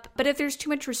develop, but if there's too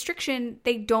much restriction,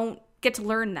 they don't get to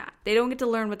learn that. They don't get to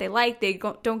learn what they like. They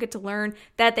don't get to learn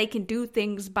that they can do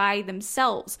things by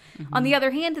themselves. On the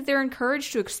other hand, if they're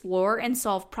encouraged to explore and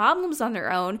solve problems on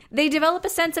their own, they develop a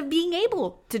sense of being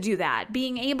able to do that,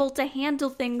 being able to handle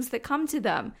things that come to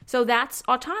them. So that's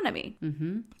autonomy.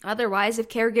 Otherwise, if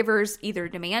caregivers either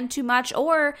demand too much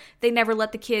or they never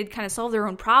let the kid kind of solve their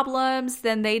own problems,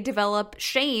 then they develop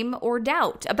shame or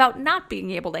doubt about not being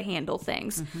able to handle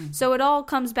things. So it all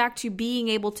comes back to being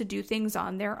able to do things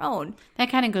on their own. That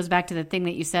kind of goes back to the thing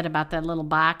that you said about that little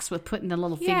box with putting the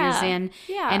little figures in.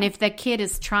 Yeah. And if the kid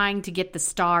is trying to get the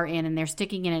star in and they're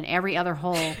sticking it in every other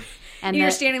hole. And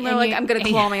you're standing there like, I'm going to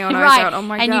claw my own eyes out. Oh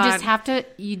my God. And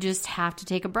you just have to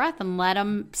take a breath and let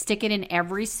them stick it in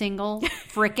every single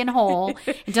freaking hole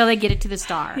until they get it to the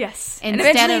star. Yes. And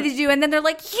eventually they do. And then they're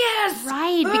like, yes.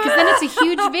 Right. Because then it's a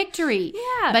huge victory.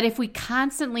 Yeah. But if we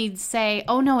constantly say,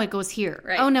 oh no, it goes here.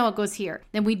 Right. Oh no, it goes here.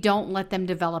 Then we don't let them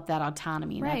develop that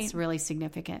autonomy. Right. That's really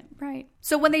significant. Right.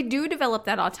 So when they do develop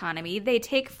that autonomy, they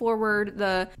take forward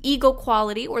the ego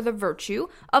quality or the virtue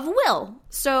of will.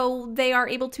 So they are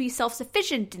able to be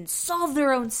self-sufficient and solve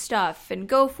their own stuff and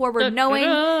go forward knowing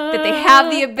that they have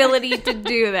the ability to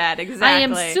do that. Exactly. I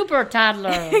am super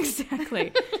toddler.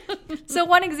 Exactly. So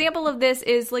one example of this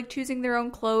is like choosing their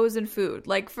own clothes and food.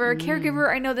 Like for a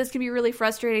caregiver, I know this can be really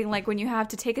frustrating. Like when you have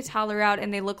to take a toddler out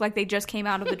and they look like they just came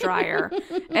out of the dryer.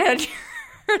 And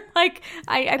like,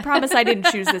 I promise I didn't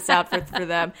choose this outfit for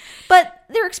them. But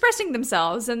they're expressing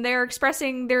themselves and they're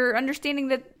expressing their understanding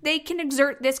that they can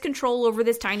exert this control over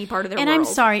this tiny part of their world. And I'm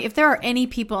sorry, if there are any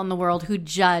people in the world who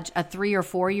judge a 3 or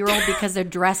 4 year old because they're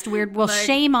dressed weird, well,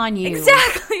 shame on you.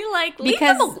 Exactly. Like, leave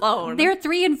them alone. They're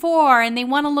 3 and 4 and they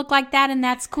want to look like that and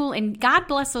that's cool. And God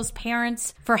bless those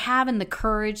parents for having the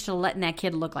courage to letting that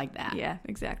kid look like that. Yeah,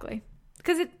 exactly.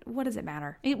 Because what does it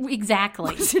matter? Exactly.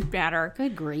 What does it matter?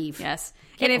 Good grief. Yes.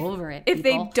 Get over it, If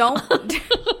people. they don't...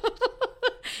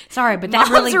 Sorry, but that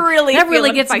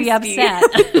really gets me upset.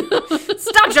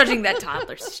 Stop judging that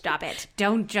toddler. Stop it.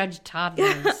 Don't judge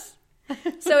toddlers.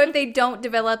 So if they don't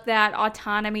develop that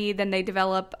autonomy, then they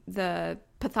develop the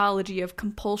pathology of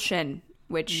compulsion,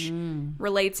 which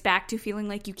relates back to feeling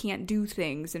like you can't do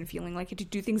things and feeling like you have to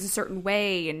do things a certain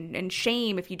way and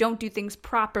shame if you don't do things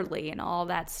properly and all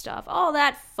that stuff. All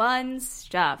that fun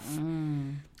stuff.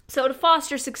 So to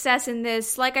foster success in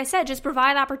this, like I said, just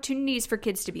provide opportunities for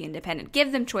kids to be independent. Give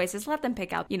them choices. Let them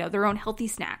pick out, their own healthy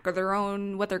snack or their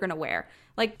own what they're going to wear.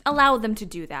 Like, allow them to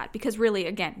do that. Because really,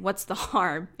 again, what's the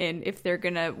harm in if they're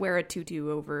going to wear a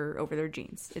tutu over their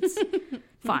jeans? It's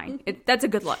fine. That's a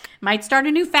good look. Might start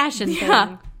a new fashion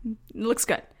thing. It looks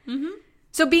good.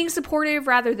 So being supportive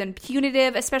rather than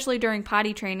punitive, especially during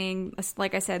potty training,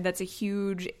 like I said, that's a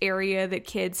huge area that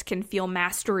kids can feel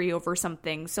mastery over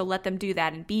something. So let them do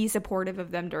that and be supportive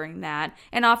of them during that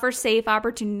and offer safe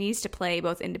opportunities to play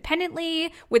both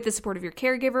independently with the support of your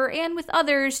caregiver and with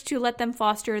others to let them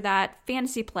foster that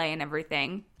fantasy play and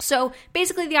everything. So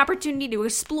basically the opportunity to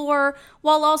explore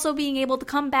while also being able to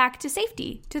come back to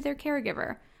safety to their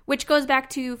caregiver, which goes back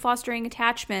to fostering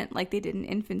attachment like they did in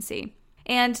infancy.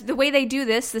 And the way they do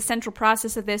this, the central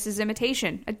process of this is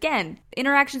imitation. Again,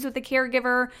 interactions with the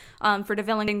caregiver, for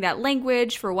developing that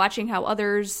language, for watching how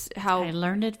I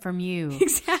learned it from you.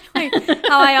 Exactly.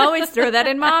 How I always throw that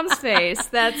in Mom's face.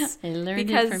 That's I learned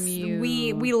because it from you.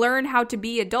 we learn how to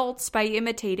be adults by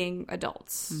imitating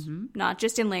adults. Not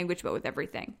just in language, but with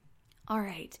everything. All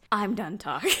right. I'm done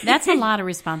talking. That's a lot of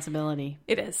responsibility.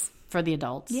 It is. For the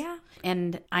adults. Yeah.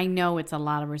 And I know it's a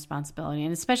lot of responsibility.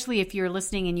 And especially if you're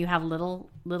listening and you have little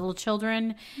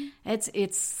children,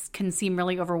 it's can seem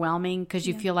really overwhelming because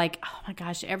you feel like, oh my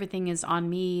gosh, everything is on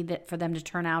me for them to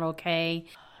turn out okay.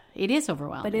 It is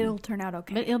overwhelming. But it'll turn out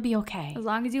okay. But it'll be okay. As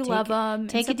long as you love them.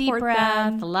 Take a deep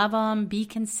breath. Love them. Be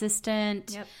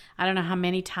consistent. Yep. I don't know how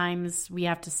many times we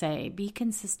have to say, be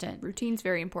consistent. Routine's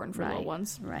very important for little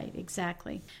ones. Right,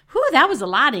 exactly. Whew, that was a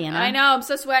lot, Anna. I know. I'm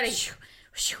so sweaty.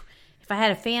 If I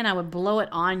had a fan, I would blow it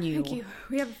on you. Thank you.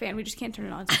 We have a fan. We just can't turn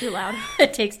it on. It's too loud.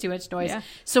 It takes too much noise. Yeah.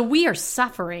 So we are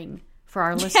suffering for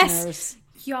our listeners.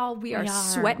 Y'all, we are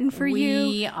sweating for you.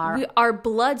 We are. Our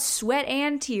blood, sweat,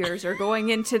 and tears are going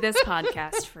into this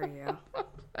podcast for you.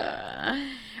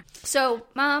 So,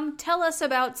 Mom, tell us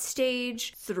about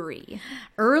stage 3.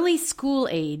 Early school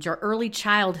age or early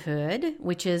childhood,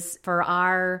 which is for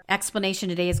our explanation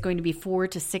today is going to be 4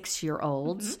 to 6 year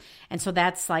olds. And so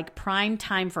that's like prime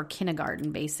time for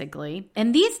kindergarten, basically.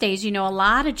 And these days, a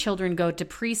lot of children go to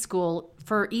preschool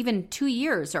for even 2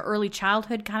 years or early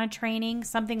childhood kind of training,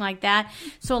 something like that.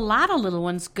 So a lot of little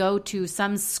ones go to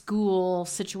some school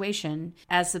situation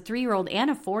as a 3-year-old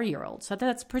and a 4-year-old. So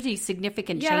that's pretty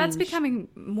significant change. Yeah, that's becoming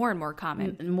more and more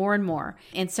common. More and more.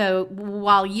 And so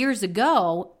while years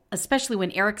ago, especially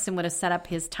when Erickson would have set up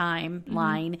his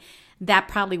timeline, that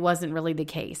probably wasn't really the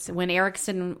case. When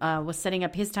Erickson was setting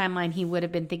up his timeline, he would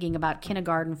have been thinking about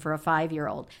kindergarten for a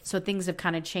 5-year-old. So things have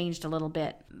kind of changed a little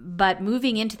bit. But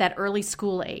moving into that early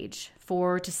school age,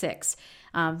 4 to 6,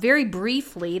 very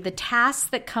briefly, the tasks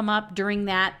that come up during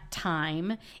that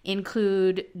time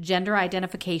include gender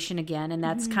identification again, and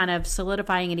that's kind of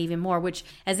solidifying it even more, which,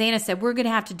 as Anna said, we're going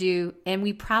to have to do, and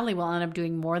we probably will end up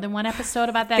doing more than one episode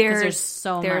about that because there's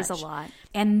so much. There's a lot.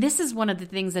 And this is one of the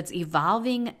things that's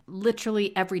evolving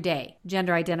literally every day,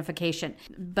 gender identification.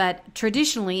 But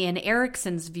traditionally, in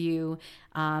Erickson's view,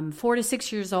 4 to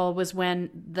 6 years old was when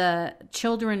the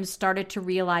children started to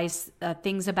realize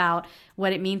things about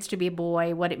what it means to be a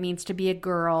boy, what it means to be a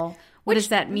girl. What does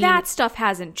that mean? That stuff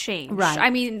hasn't changed. Right.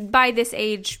 I mean, by this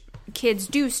age, kids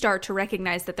do start to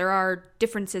recognize that there are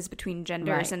differences between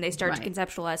genders, and they start to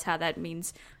conceptualize how that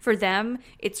means for them.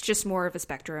 It's just more of a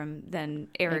spectrum than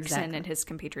Erickson and his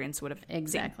compatriots would have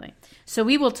seen. So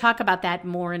we will talk about that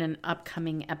more in an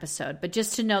upcoming episode. But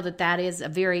just to know that that is a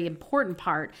very important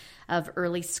part of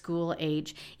early school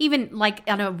age. Even like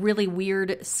on a really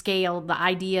weird scale, the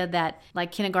idea that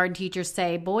like kindergarten teachers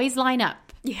say, boys line up,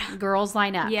 girls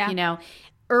line up,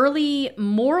 Early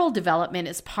moral development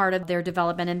is part of their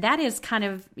development, and that is kind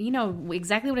of,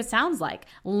 exactly what it sounds like.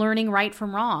 Learning right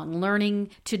from wrong,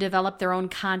 learning to develop their own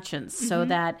conscience so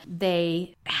that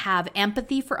they have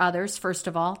empathy for others, first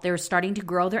of all. They're starting to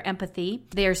grow their empathy.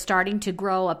 They're starting to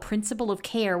grow a principle of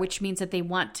care, which means that they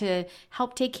want to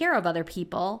help take care of other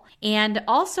people. And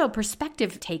also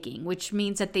perspective taking, which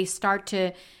means that they start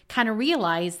to kind of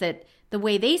realize that the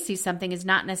way they see something is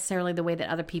not necessarily the way that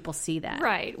other people see that.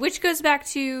 Right. Which goes back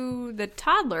to the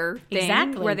toddler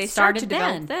thing where they start to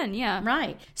develop then. Yeah.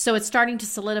 Right. So it's starting to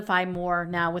solidify more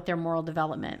now with their moral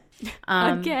development.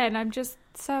 Again, I'm just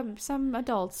some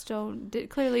adults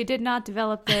clearly did not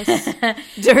develop this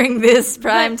during this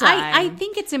prime time. I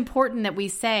think it's important that we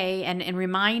say and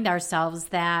remind ourselves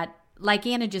that, like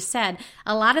Anna just said,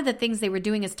 a lot of the things they were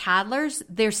doing as toddlers,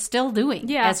 they're still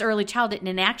doing as early childhood.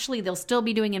 And actually, they'll still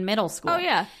be doing in middle school. Oh,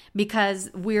 yeah. Because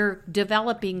we're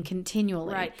developing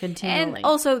continually. Right. And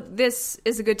also, this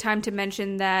is a good time to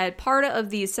mention that part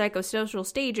of these psychosocial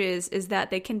stages is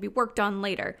that they can be worked on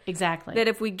later. Exactly. That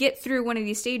if we get through one of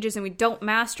these stages and we don't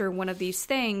master one of these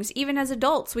things, even as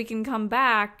adults, we can come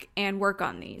back and work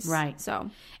on these. Right.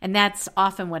 And that's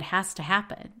often what has to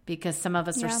happen because some of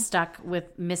us are stuck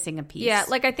with missing a piece. Yeah,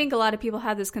 like I think a lot of people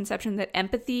have this conception that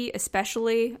empathy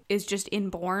especially is just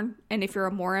inborn. And if you're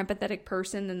a more empathetic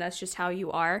person, then that's just how you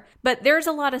are. But there's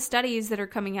a lot of studies that are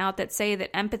coming out that say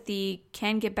that empathy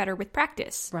can get better with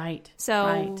practice. Right.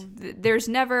 So there's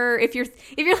never, if you're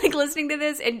like listening to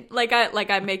this and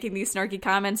I'm making these snarky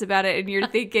comments about it and you're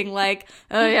thinking like,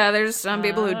 oh yeah, there's some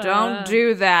people who don't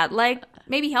do that. Like,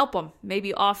 maybe help them.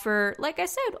 Maybe offer, like I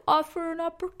said, offer an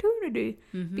opportunity.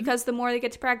 Because the more they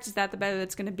get to practice that, the better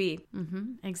it's going to be.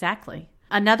 Exactly.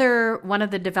 Another one of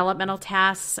the developmental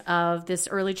tasks of this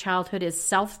early childhood is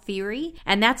self-theory.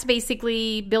 And that's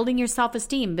basically building your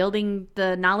self-esteem, building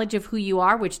the knowledge of who you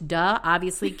are, which,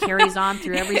 obviously carries on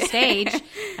through every stage.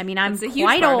 I mean, I'm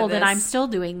quite old and I'm still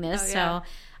doing this. Oh,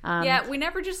 yeah. So, we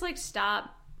never just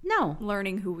stop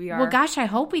learning who we are. Well, gosh, I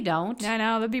hope we don't. I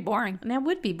know, that'd be boring. That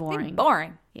would be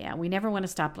boring. Yeah, we never want to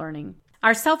stop learning.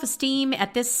 Our self-esteem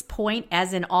at this point,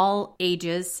 as in all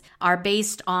ages, are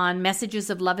based on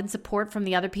messages of love and support from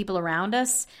the other people around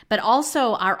us, but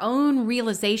also our own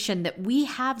realization that we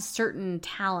have certain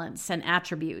talents and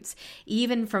attributes.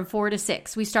 Even from 4 to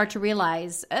 6, we start to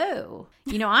realize, I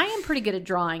am pretty good at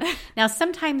drawing. Now,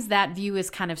 sometimes that view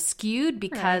is kind of skewed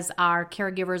because our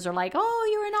caregivers are like, oh,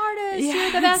 you're an artist,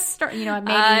 you're the best. Maybe,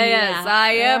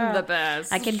 I am the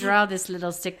best. I can draw this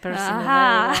little stick person very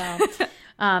well.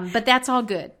 But that's all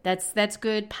good. That's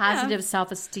good, positive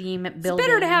self-esteem building. It's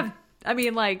better to have,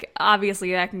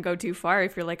 obviously that can go too far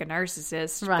if you're like a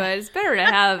narcissist, but it's better to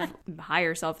have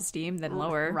higher self-esteem than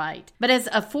lower. Right. But as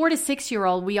a 4 to 6 year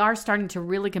old, we are starting to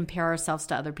really compare ourselves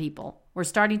to other people. We're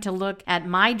starting to look at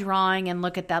my drawing and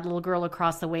look at that little girl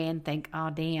across the way and think, oh,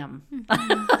 damn.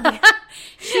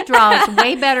 She draws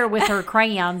way better with her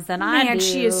crayons than I do. Man,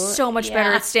 she is so much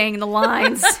better at staying in the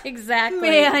lines. Exactly.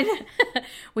 Man.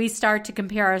 We start to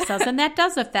compare ourselves, and that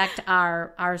does affect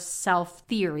our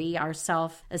self-theory, our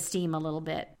self-esteem a little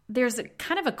bit. There's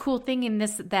kind of a cool thing in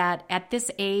this, that at this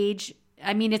age,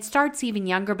 I mean, it starts even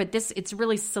younger, but it's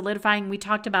really solidifying. We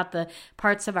talked about the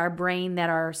parts of our brain that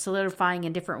are solidifying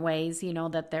in different ways, you know,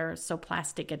 that they're so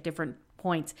plastic at different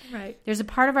points. Right. There's a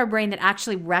part of our brain that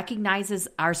actually recognizes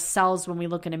ourselves when we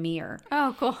look in a mirror.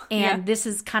 Oh, cool. And this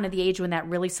is kind of the age when that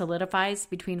really solidifies,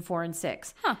 between 4 and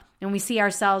 6. Huh. And we see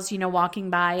ourselves, you know,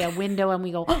 walking by a window and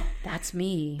we go, oh, that's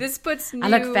me. This puts new... I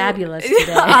look fabulous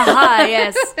today. Aha,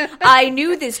 yes. I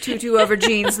knew this tutu over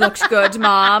jeans looked good,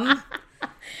 Mom.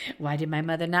 Why did my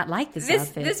mother not like this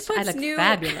outfit? This puts I look new...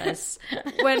 fabulous.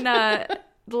 When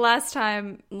the last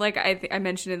time, like I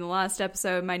mentioned in the last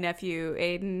episode, my nephew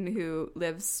Aiden, who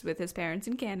lives with his parents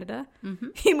in Canada,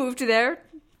 he moved there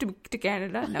to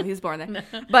Canada. No, he was born there.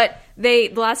 But the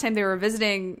last time they were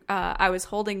visiting, I was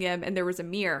holding him and there was a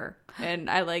mirror, and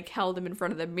I like held him in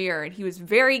front of the mirror, and he was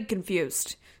very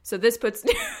confused. So this puts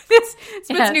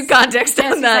new context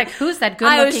on that. Like, who's that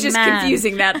good-looking man? I was just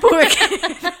confusing that poor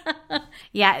kid.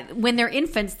 Yeah, when they're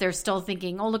infants, they're still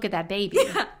thinking, "Oh, look at that baby."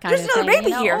 Yeah, there's another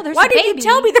baby here. Oh, why didn't you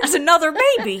tell me there's another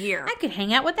baby here? I could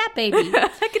hang out with that baby.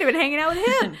 I could have been hanging out with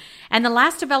him. And the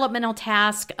last developmental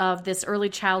task of this early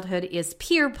childhood is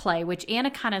peer play, which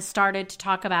Anna kind of started to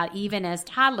talk about. Even as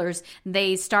toddlers,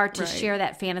 they start to share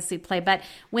that fantasy play. But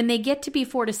when they get to be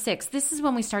 4 to 6, this is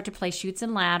when we start to play Chutes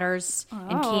and Ladders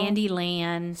and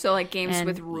Candyland. So like games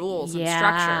with rules and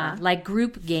structure. Like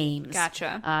group games.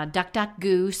 Gotcha. Duck, Duck,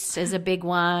 Goose is a big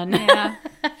one. Yeah.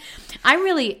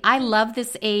 I love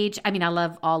this age. I mean, I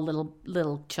love all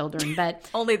little children, but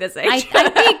only this age.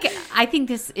 I think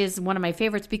this is one of my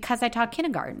favorites because I taught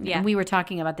kindergarten. Yeah. And we were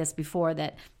talking about this before,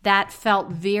 that felt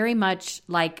very much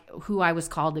like who I was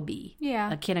called to be.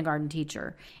 Yeah. A kindergarten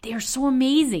teacher. They are so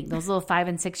amazing, those little 5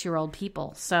 and 6 year old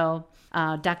people. So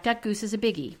Duck, Duck, Goose is a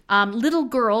biggie. Little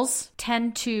girls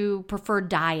tend to prefer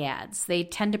dyads. They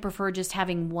tend to prefer just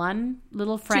having one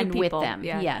little friend with them.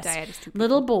 Yeah, yes. dyad is 2 people.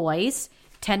 Little boys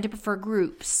tend to prefer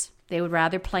groups. They would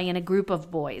rather play in a group of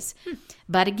boys.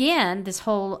 But again, this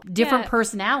whole different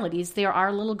personalities, there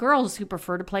are little girls who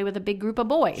prefer to play with a big group of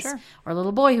boys. Sure. Or a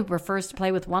little boy who prefers to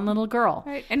play with one little girl.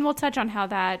 Right. And we'll touch on how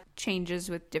that changes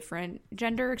with different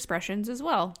gender expressions as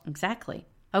well. Exactly.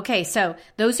 Okay, so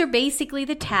those are basically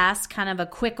the tasks, kind of a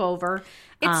quick over.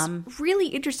 It's really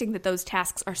interesting that those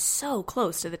tasks are so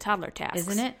close to the toddler tasks.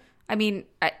 Isn't it? I mean,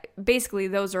 basically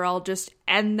those are all just,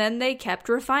 and then they kept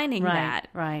refining that.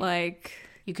 Right. Like...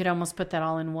 You could almost put that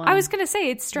all in one. I was going to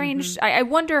say, it's strange. I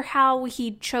wonder how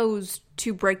he chose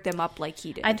to break them up like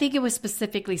he did. I think it was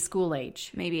specifically school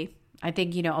age. Maybe. I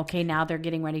think, okay, now they're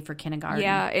getting ready for kindergarten.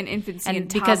 Yeah, and infancy and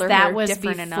toddler because that was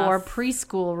different before enough.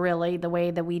 Preschool, really, the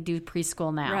way that we do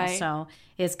preschool now. Right. So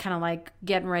it's kind of like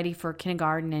getting ready for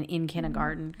kindergarten and in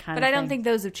kindergarten kind of But I don't thing. think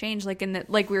those have changed. Like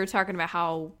like we were talking about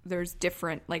how there's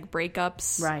different like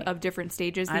breakups of different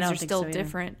stages. These are still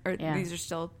different, or these are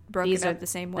still broken up the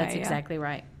same way. That's exactly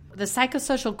right. The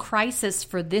psychosocial crisis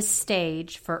for this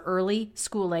stage, for early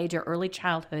school age or early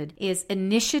childhood, is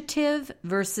initiative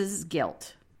versus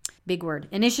guilt. Big word.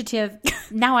 Initiative.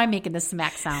 Now I'm making the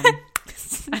smack sound.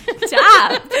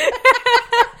 Stop.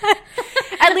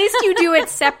 At least you do it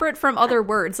separate from other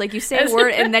words. Like you say a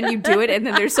word and then you do it, and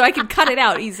then so I can cut it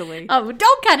out easily. Oh,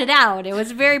 don't cut it out. It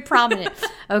was very prominent.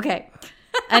 Okay.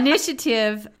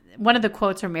 Initiative. One of the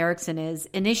quotes from Erickson is,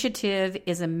 initiative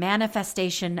is a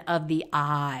manifestation of the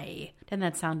I. Doesn't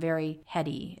that sound very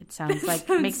heady? It sounds like,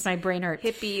 it makes my brain hurt.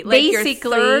 Hippie. Like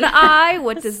basically, your third eye?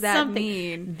 What does that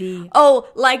mean?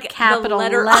 Like capital the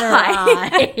letter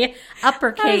I.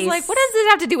 Uppercase. I was like, what does this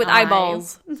have to do with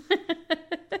eyeballs?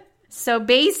 So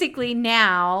basically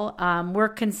now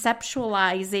we're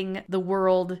conceptualizing the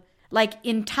world. Like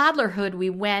in toddlerhood, we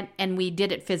went and we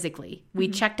did it physically. We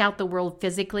checked out the world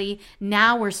physically.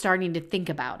 Now we're starting to think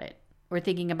about it. We're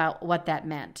thinking about what that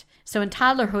meant. So in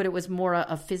toddlerhood, it was more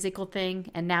a physical thing,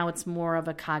 and now it's more of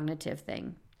a cognitive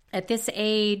thing. At this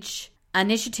age,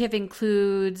 initiative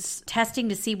includes testing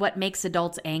to see what makes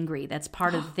adults angry. That's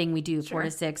part of the thing we do, 4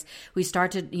 to 6. We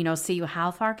start to, see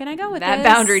how far can I go with that this?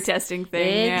 Boundary testing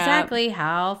thing. Exactly. Yeah.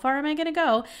 How far am I going to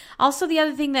go? Also, the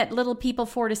other thing that little people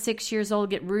 4 to 6 years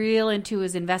old get real into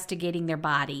is investigating their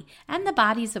body and the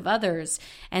bodies of others.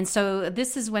 And so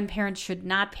this is when parents should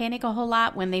not panic a whole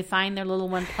lot when they find their little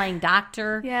one playing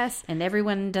doctor. Yes. And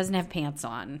everyone doesn't have pants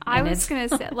on. I was going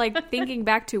to say, like, thinking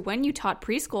back to when you taught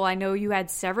preschool, I know you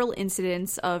had several instances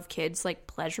incidents of kids like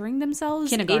pleasuring themselves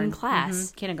Kindergarten. in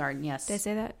class. Mhm. Kindergarten, yes. Did I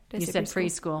say that? Did I You say said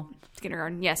preschool.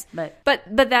 Kindergarten, yes. But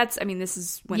that's, I mean, this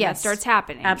is when that Yes, starts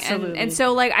happening. absolutely. And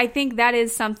so, like, I think that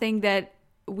is something that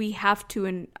we have to,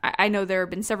 and I know there have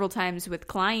been several times with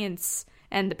clients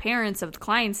and the parents of the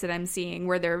clients that I'm seeing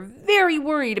where they're very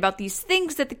worried about these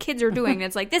things that the kids are doing. And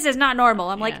it's like, this is not normal.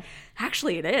 I'm like,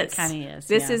 actually it is. It kind of is.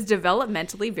 This is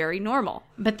developmentally very normal.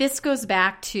 But this goes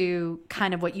back to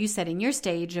kind of what you said in your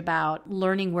stage about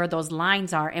learning where those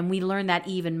lines are. And we learn that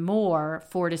even more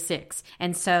 4 to 6.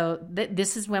 And so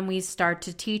this is when we start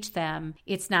to teach them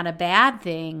it's not a bad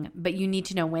thing, but you need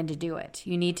to know when to do it.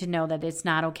 You need to know that it's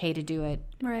not okay to do it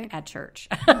at church.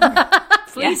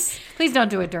 Please don't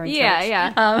do it during church.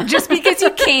 Yeah. Just because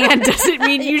you can doesn't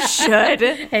mean you should.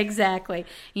 Exactly.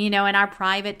 You know, in our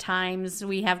private times,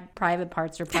 we have private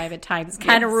parts or private times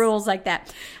kind of rules like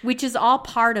that, which is all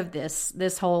part of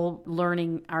this whole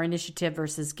learning our initiative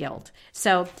versus guilt.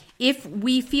 So if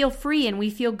we feel free and we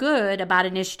feel good about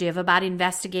initiative, about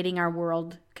investigating our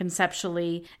world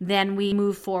conceptually, then we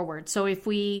move forward. So if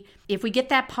we get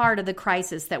that part of the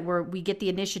crisis that we get the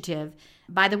initiative,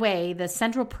 by the way, the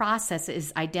central process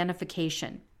is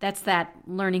identification. That's that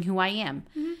learning who I am.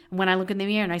 Mm-hmm. When I look in the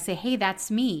mirror and I say, hey, that's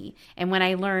me. And when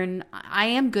I learn I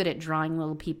am good at drawing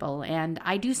little people and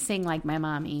I do sing like my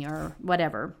mommy or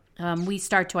whatever, we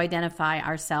start to identify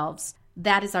ourselves.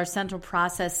 That is our central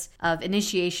process of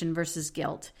initiation versus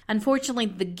guilt. Unfortunately,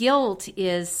 the guilt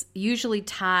is usually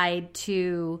tied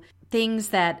to things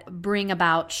that bring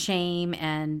about shame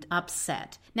and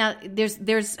upset. Now,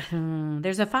 there's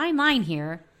a fine line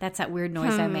here. That's that weird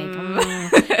noise I make.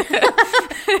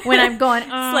 When I'm going, it's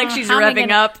like she's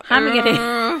revving up. How am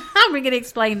I going to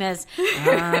explain this?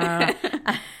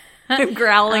 I'm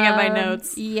growling at my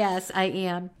notes. Yes, I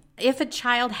am. If a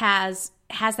child has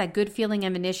that good feeling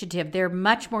of initiative, they're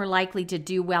much more likely to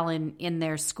do well in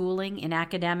their schooling, in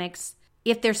academics.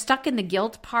 If they're stuck in the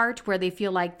guilt part where they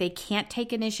feel like they can't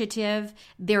take initiative,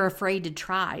 they're afraid to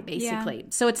try, basically. Yeah.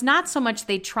 So it's not so much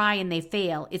they try and they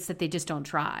fail, it's that they just don't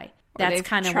try. That's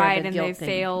kind of where the guilt and they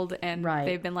failed and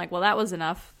they've been like, well, that was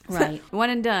enough. Right. One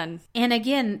and done. And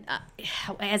again,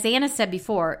 as Anna said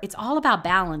before, it's all about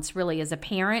balance, really, as a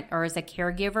parent or as a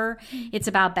caregiver. It's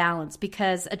about balance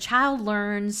because a child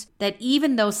learns that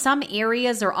even though some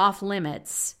areas are off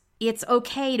limits, it's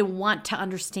okay to want to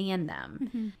understand them.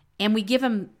 Mm-hmm. And we give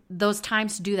them those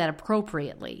times to do that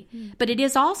appropriately. But it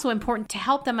is also important to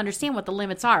help them understand what the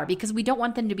limits are because we don't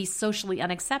want them to be socially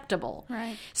unacceptable.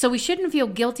 Right. So we shouldn't feel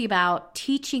guilty about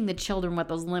teaching the children what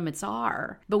those limits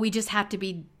are, but we just have to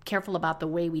be careful about the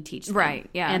way we teach them. Right,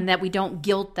 yeah. And that we don't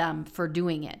guilt them for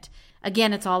doing it.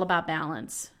 Again, it's all about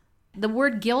balance. The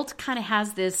word guilt kind of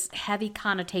has this heavy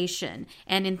connotation.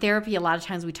 And in therapy, a lot of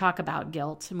times we talk about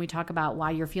guilt and we talk about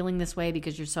why you're feeling this way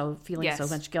because you're feeling so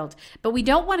much guilt. But we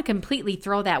don't want to completely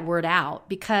throw that word out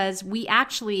because we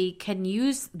actually can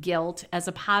use guilt as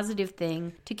a positive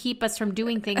thing to keep us from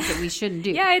doing things that we shouldn't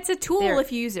do. Yeah, it's a tool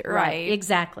if you use it right.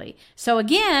 Exactly. So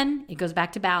again, it goes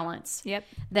back to balance. Yep.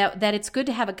 That it's good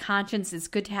to have a conscience. It's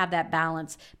good to have that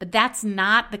balance. But that's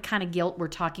not the kind of guilt we're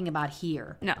talking about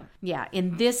here. No. Yeah.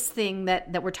 In this thing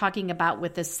that we're talking about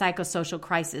with this psychosocial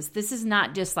crisis, this is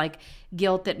not just like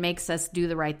guilt that makes us do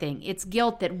the right thing. It's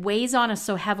guilt that weighs on us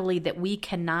so heavily that we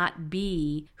cannot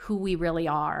be who we really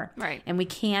are. Right. And we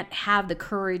can't have the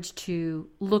courage to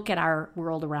look at our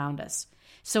world around us.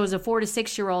 So as a 4 to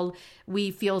 6 year old,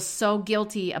 we feel so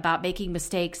guilty about making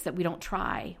mistakes that we don't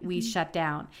try. We shut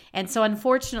down. And so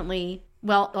unfortunately,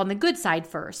 well, on the good side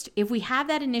first, if we have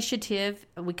that initiative,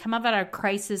 we come up at our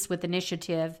crisis with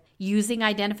initiative, using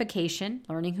identification,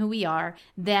 learning who we are,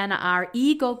 then our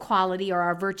ego quality or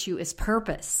our virtue is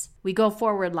purpose. We go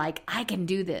forward like, I can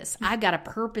do this. I've got a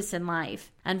purpose in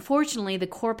life. Unfortunately, the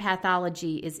core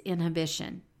pathology is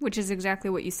inhibition. Which is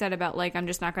exactly what you said about, like, I'm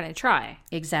just not going to try.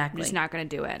 Exactly. I'm just not going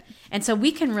to do it. And so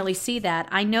we can really see that.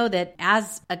 I know that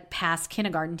as a past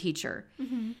kindergarten teacher,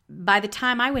 by the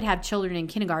time I would have children in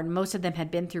kindergarten, most of them had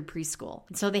been through preschool.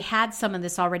 So they had some of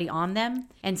this already on them.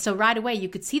 And so right away, you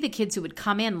could see the kids who would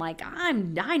come in like, I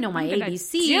know my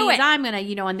ABCs. I'm going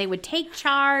to, and they would take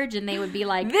charge and they would be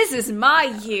like, this is my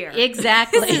year.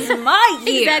 Exactly. This is my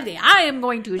year. Exactly. I am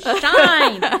going to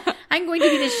shine. I'm going to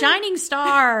be the shining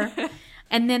star.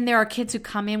 And then there are kids who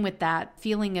come in with that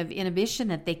feeling of inhibition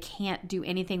that they can't do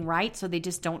anything right, so they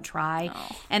just don't try.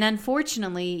 Oh. And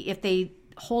unfortunately, if they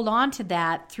hold on to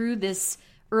that through this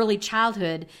early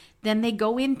childhood, then they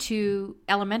go into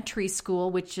elementary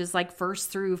school, which is like 1st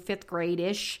through 5th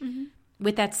grade-ish,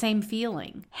 with that same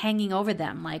feeling hanging over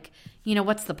them. Like,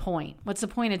 what's the point? What's the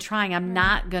point of trying? I'm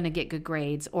not going to get good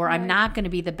grades, or I'm not going to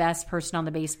be the best person on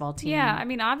the baseball team. Yeah, I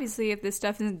mean, obviously, if this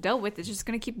stuff isn't dealt with, it's just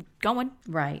going to keep going.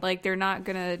 Right. Like, they're not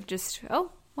going to just,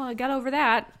 oh, well, I got over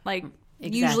that. Like,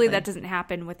 Exactly. Usually that doesn't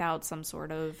happen without some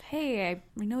sort of, hey, I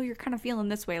know you're kind of feeling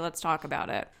this way. Let's talk about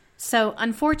it. So,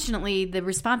 unfortunately, the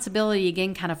responsibility,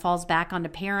 again, kind of falls back onto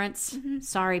parents.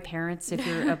 Sorry, parents, if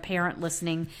you're a parent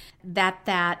listening,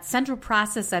 that central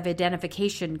process of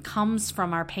identification comes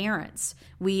from our parents.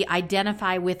 We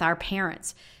identify with our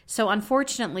parents. So,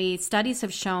 unfortunately, studies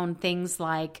have shown things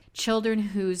like children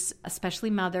whose, especially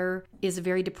mother, is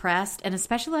very depressed, and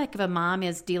especially like if a mom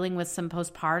is dealing with some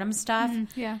postpartum stuff,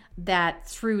 that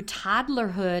through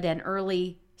toddlerhood and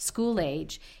early school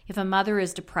age, if a mother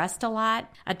is depressed a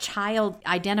lot, a child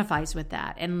identifies with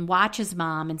that and watches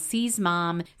mom and sees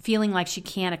mom feeling like she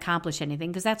can't accomplish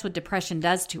anything, because that's what depression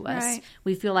does to us. Right.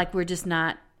 We feel like we're just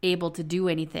not able to do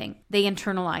anything. They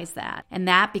internalize that, and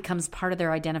that becomes part of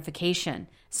their identification.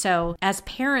 So as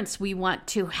parents, we want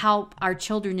to help our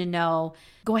children to know,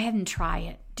 go ahead and try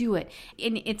it, do it.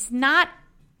 And it's not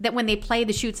that when they play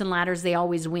the chutes and ladders, they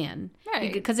always win.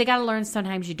 Right. Because they got to learn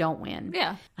sometimes you don't win.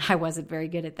 Yeah. I wasn't very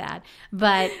good at that.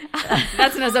 But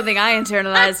that's not something I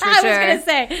internalized for sure. I was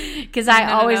going to say, because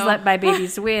I always let my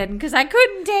babies win because I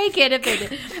couldn't take it if they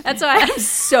did. That's why I'm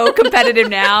so competitive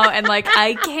now. And like,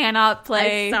 I cannot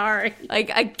play. I'm sorry.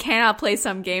 Like, I cannot play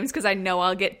some games because I know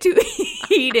I'll get too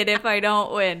heated if I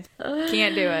don't win.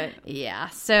 Can't do it. Yeah.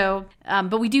 So,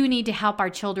 but we do need to help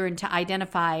our children to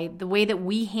identify the way that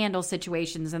we handle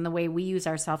situations and the way we use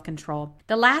our self-control.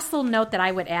 The last little note that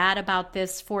I would add about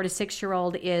this 4 to 6 year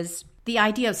old is the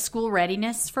idea of school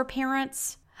readiness for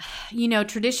parents.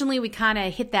 Traditionally we kind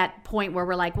of hit that point where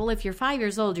we're like, well, if you're 5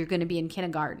 years old, you're going to be in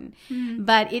kindergarten.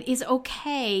 But it is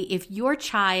okay if your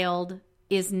child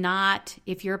is not,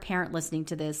 if you're a parent listening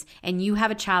to this and you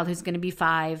have a child who's going to be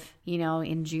 5,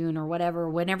 in June or whatever,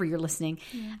 whenever you're listening,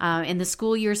 and the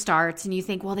school year starts and you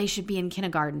think, well, they should be in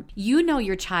kindergarten. You know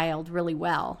your child really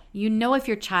well. You know if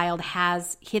your child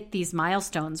has hit these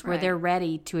milestones where they're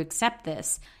ready to accept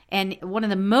this. And one of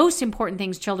the most important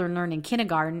things children learn in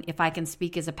kindergarten, if I can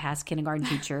speak as a past kindergarten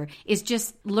teacher, is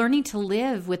just learning to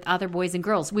live with other boys and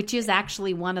girls, which is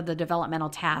actually one of the developmental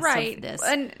tasks of this.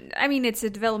 And I mean, it's a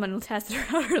developmental task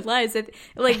throughout our lives.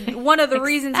 Like, one of the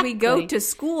reasons we go to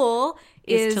school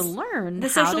is to learn the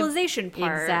socialization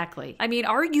part. Exactly. I mean,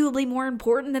 arguably more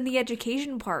important than the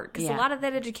education part, because a Yeah. lot of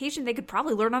that education they could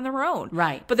probably learn on their own.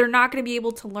 Right. But they're not going to be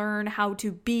able to learn how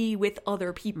to be with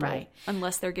other people Right.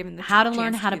 unless they're given the How to chance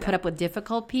learn how to do put that. up with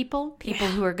difficult people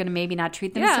who are going to maybe not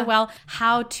treat them Yeah. so well,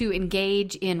 how to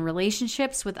engage in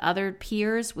relationships with other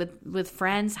peers, with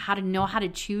friends, how to know how to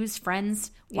choose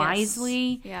friends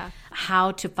wisely, Yeah.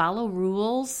 how to follow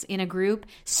rules in a group.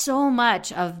 So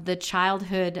much of the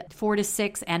childhood 4 to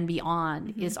 6 and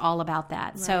beyond is all about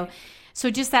that. So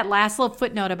just that last little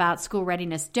footnote about school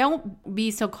readiness. Don't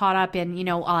be so caught up in,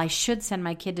 I should send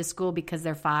my kid to school because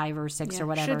they're 5 or 6 or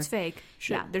whatever. Should's fake.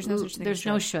 Should. Yeah, There's no such thing. There's as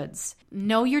no should. shoulds.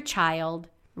 Know your child.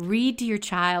 Read to your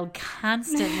child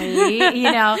constantly,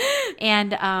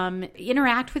 and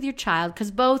interact with your child, because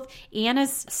both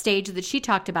Anna's stage that she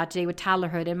talked about today with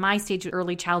toddlerhood and my stage of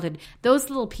early childhood, those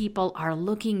little people are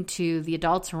looking to the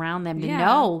adults around them to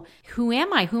know, who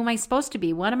am I? Who am I supposed to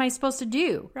be? What am I supposed to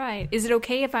do? Right. Is it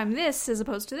okay if I'm this as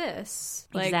opposed to this?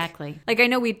 Exactly. Like, I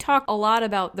know we talk a lot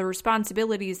about the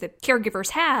responsibilities that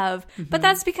caregivers have, but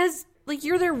that's because, like,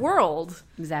 you're their world.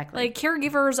 Exactly. Like,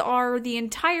 caregivers are the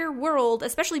entire world,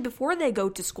 especially before they go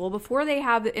to school, before they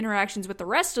have interactions with the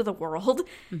rest of the world.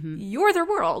 You're their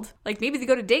world. Like, maybe they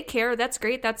go to daycare. That's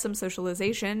great. That's some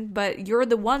socialization. But you're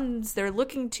the ones they're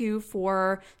looking to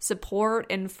for support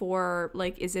and for,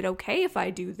 like, is it okay if I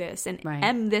do this? And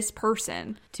am this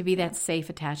person? To be that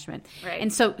safe attachment. Right.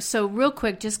 And so real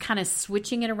quick, just kind of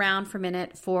switching it around for a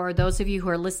minute for those of you who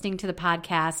are listening to the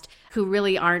podcast who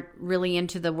really aren't really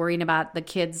into the worrying about the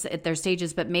kids at their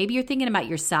stages, but maybe you're thinking about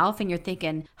yourself and you're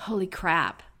thinking, holy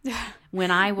crap. When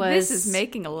I was... This is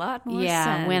making a lot more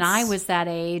sense. When I was that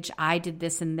age, I did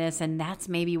this, and that's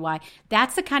maybe why.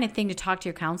 That's the kind of thing to talk to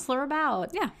your counselor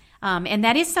about. Yeah. And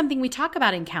that is something we talk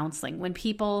about in counseling. When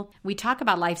we talk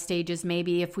about life stages,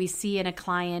 maybe if we see in a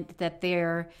client that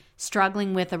they're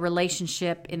struggling with a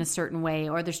relationship in a certain way,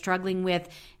 or they're struggling with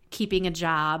keeping a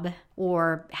job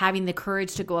or having the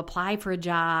courage to go apply for a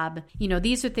job,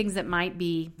 these are things that might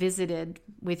be visited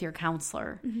with your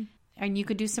counselor. And you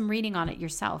could do some reading on it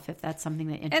yourself if that's something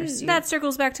that interests you. And that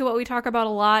circles back to what we talk about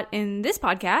a lot in this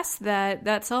podcast,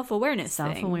 that self-awareness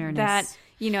thing. Self-awareness. That,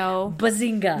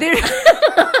 Bazinga.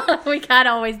 We can't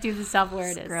always do the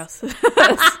self-awareness. Gross.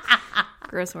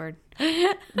 Gross word.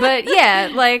 But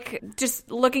yeah, like just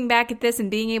looking back at this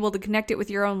and being able to connect it with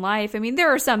your own life. I mean,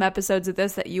 there are some episodes of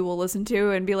this that you will listen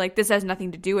to and be like, this has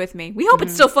nothing to do with me. We hope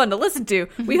it's still fun to listen to.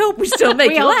 We hope we still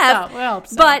make you laugh. We hope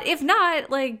so. But if not,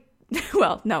 like,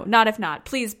 well, no, not if not.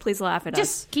 Please laugh at us.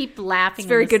 Just keep laughing. It's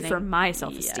very good for my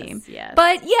self-esteem. Yes.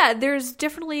 But yeah, there's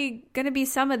definitely going to be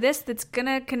some of this that's going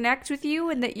to connect with you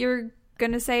and that you're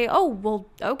going to say, oh,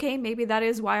 well, okay, maybe that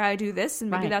is why I do this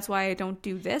and maybe that's why I don't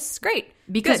do this. Great.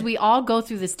 Because Good. we all go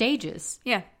through the stages.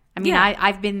 Yeah. I mean, yeah.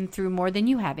 I've been through more than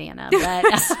you have, Anna,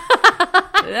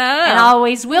 but and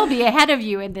always will be ahead of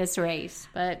you in this race.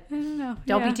 But I don't know.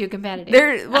 Don't be too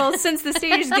competitive. Well, since the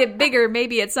stages get bigger,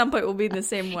 maybe at some point we'll be in the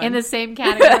same one. In the same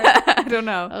category. I don't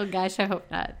know. Oh, gosh, I hope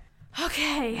not.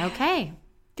 Okay.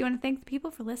 Do you want to thank the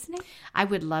people for listening? I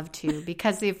would love to,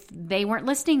 because if they weren't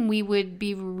listening, we would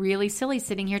be really silly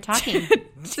sitting here talking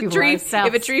to ourselves.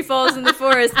 If a tree falls in the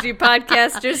forest, do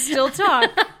podcasters still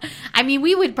talk? I mean,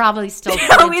 we would probably still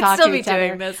We'd talk still to be each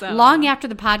doing other. this. Long after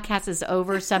the podcast is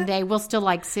over someday, we'll still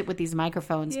like sit with these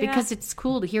microphones because it's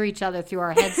cool to hear each other through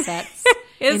our headsets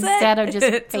instead of just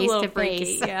face to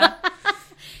face. Yeah.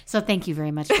 So thank you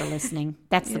very much for listening.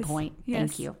 That's the point. Yes.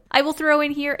 Thank you. I will throw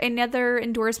in here another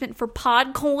endorsement for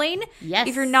Podcoin. Yes.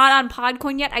 If you're not on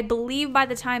Podcoin yet, I believe by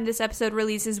the time this episode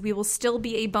releases, we will still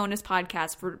be a bonus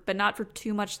podcast, but not for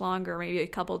too much longer, maybe a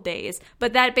couple days.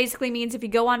 But that basically means if you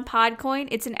go on Podcoin,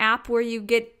 it's an app where you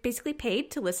get basically paid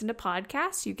to listen to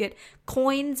podcasts. You get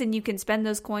coins and you can spend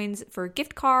those coins for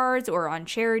gift cards or on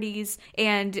charities.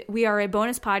 And we are a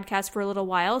bonus podcast for a little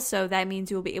while, so that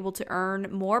means you will be able to earn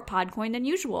more Podcoin than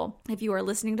usual if you are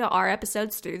listening to our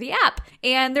episodes through the app.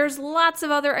 And there's lots of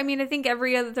other, I think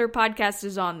every other podcast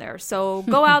is on there. So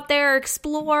go out there,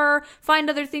 explore, find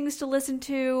other things to listen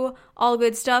to, all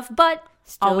good stuff, but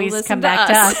still always come back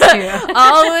to us too.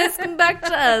 Always come back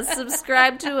to us.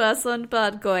 Subscribe to us on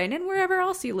Podcoin and wherever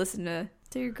else you listen to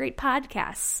your great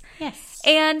podcasts. Yes.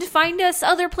 And find us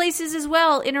other places as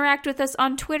well. Interact with us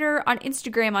on Twitter, on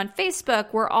Instagram, on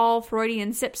Facebook. We're all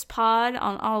Freudian Sips Pod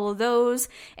on all of those.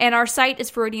 And our site is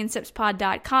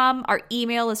FreudianSipsPod.com. Our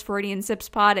email is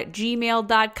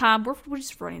FreudianSipsPod@gmail.com. We're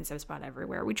just Freudian Sips Pod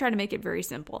everywhere. We try to make it very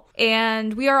simple.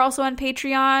 And we are also on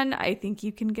Patreon. I think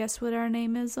you can guess what our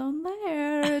name is on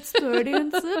there. It's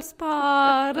Freudian Sips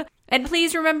Pod. And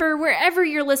please remember, wherever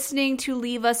you're listening, to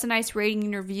leave us a nice rating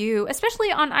and review,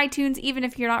 especially on iTunes, even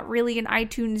if you're not really an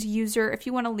iTunes user. If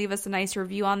you want to leave us a nice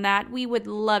review on that, we would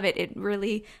love it. It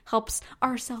really helps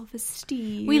our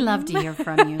self-esteem. We love to hear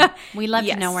from you. We love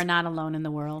to know we're not alone in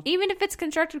the world. Even if it's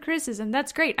constructive criticism,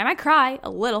 that's great. I might cry a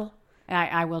little.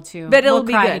 I will too. But it'll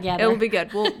be good. Together. It'll be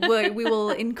good. We will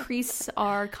increase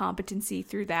our competency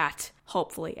through that,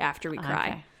 hopefully, after we cry.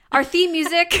 Okay. Our theme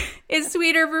music is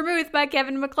Sweeter Vermouth by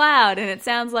Kevin MacLeod, and it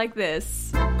sounds like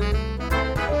this.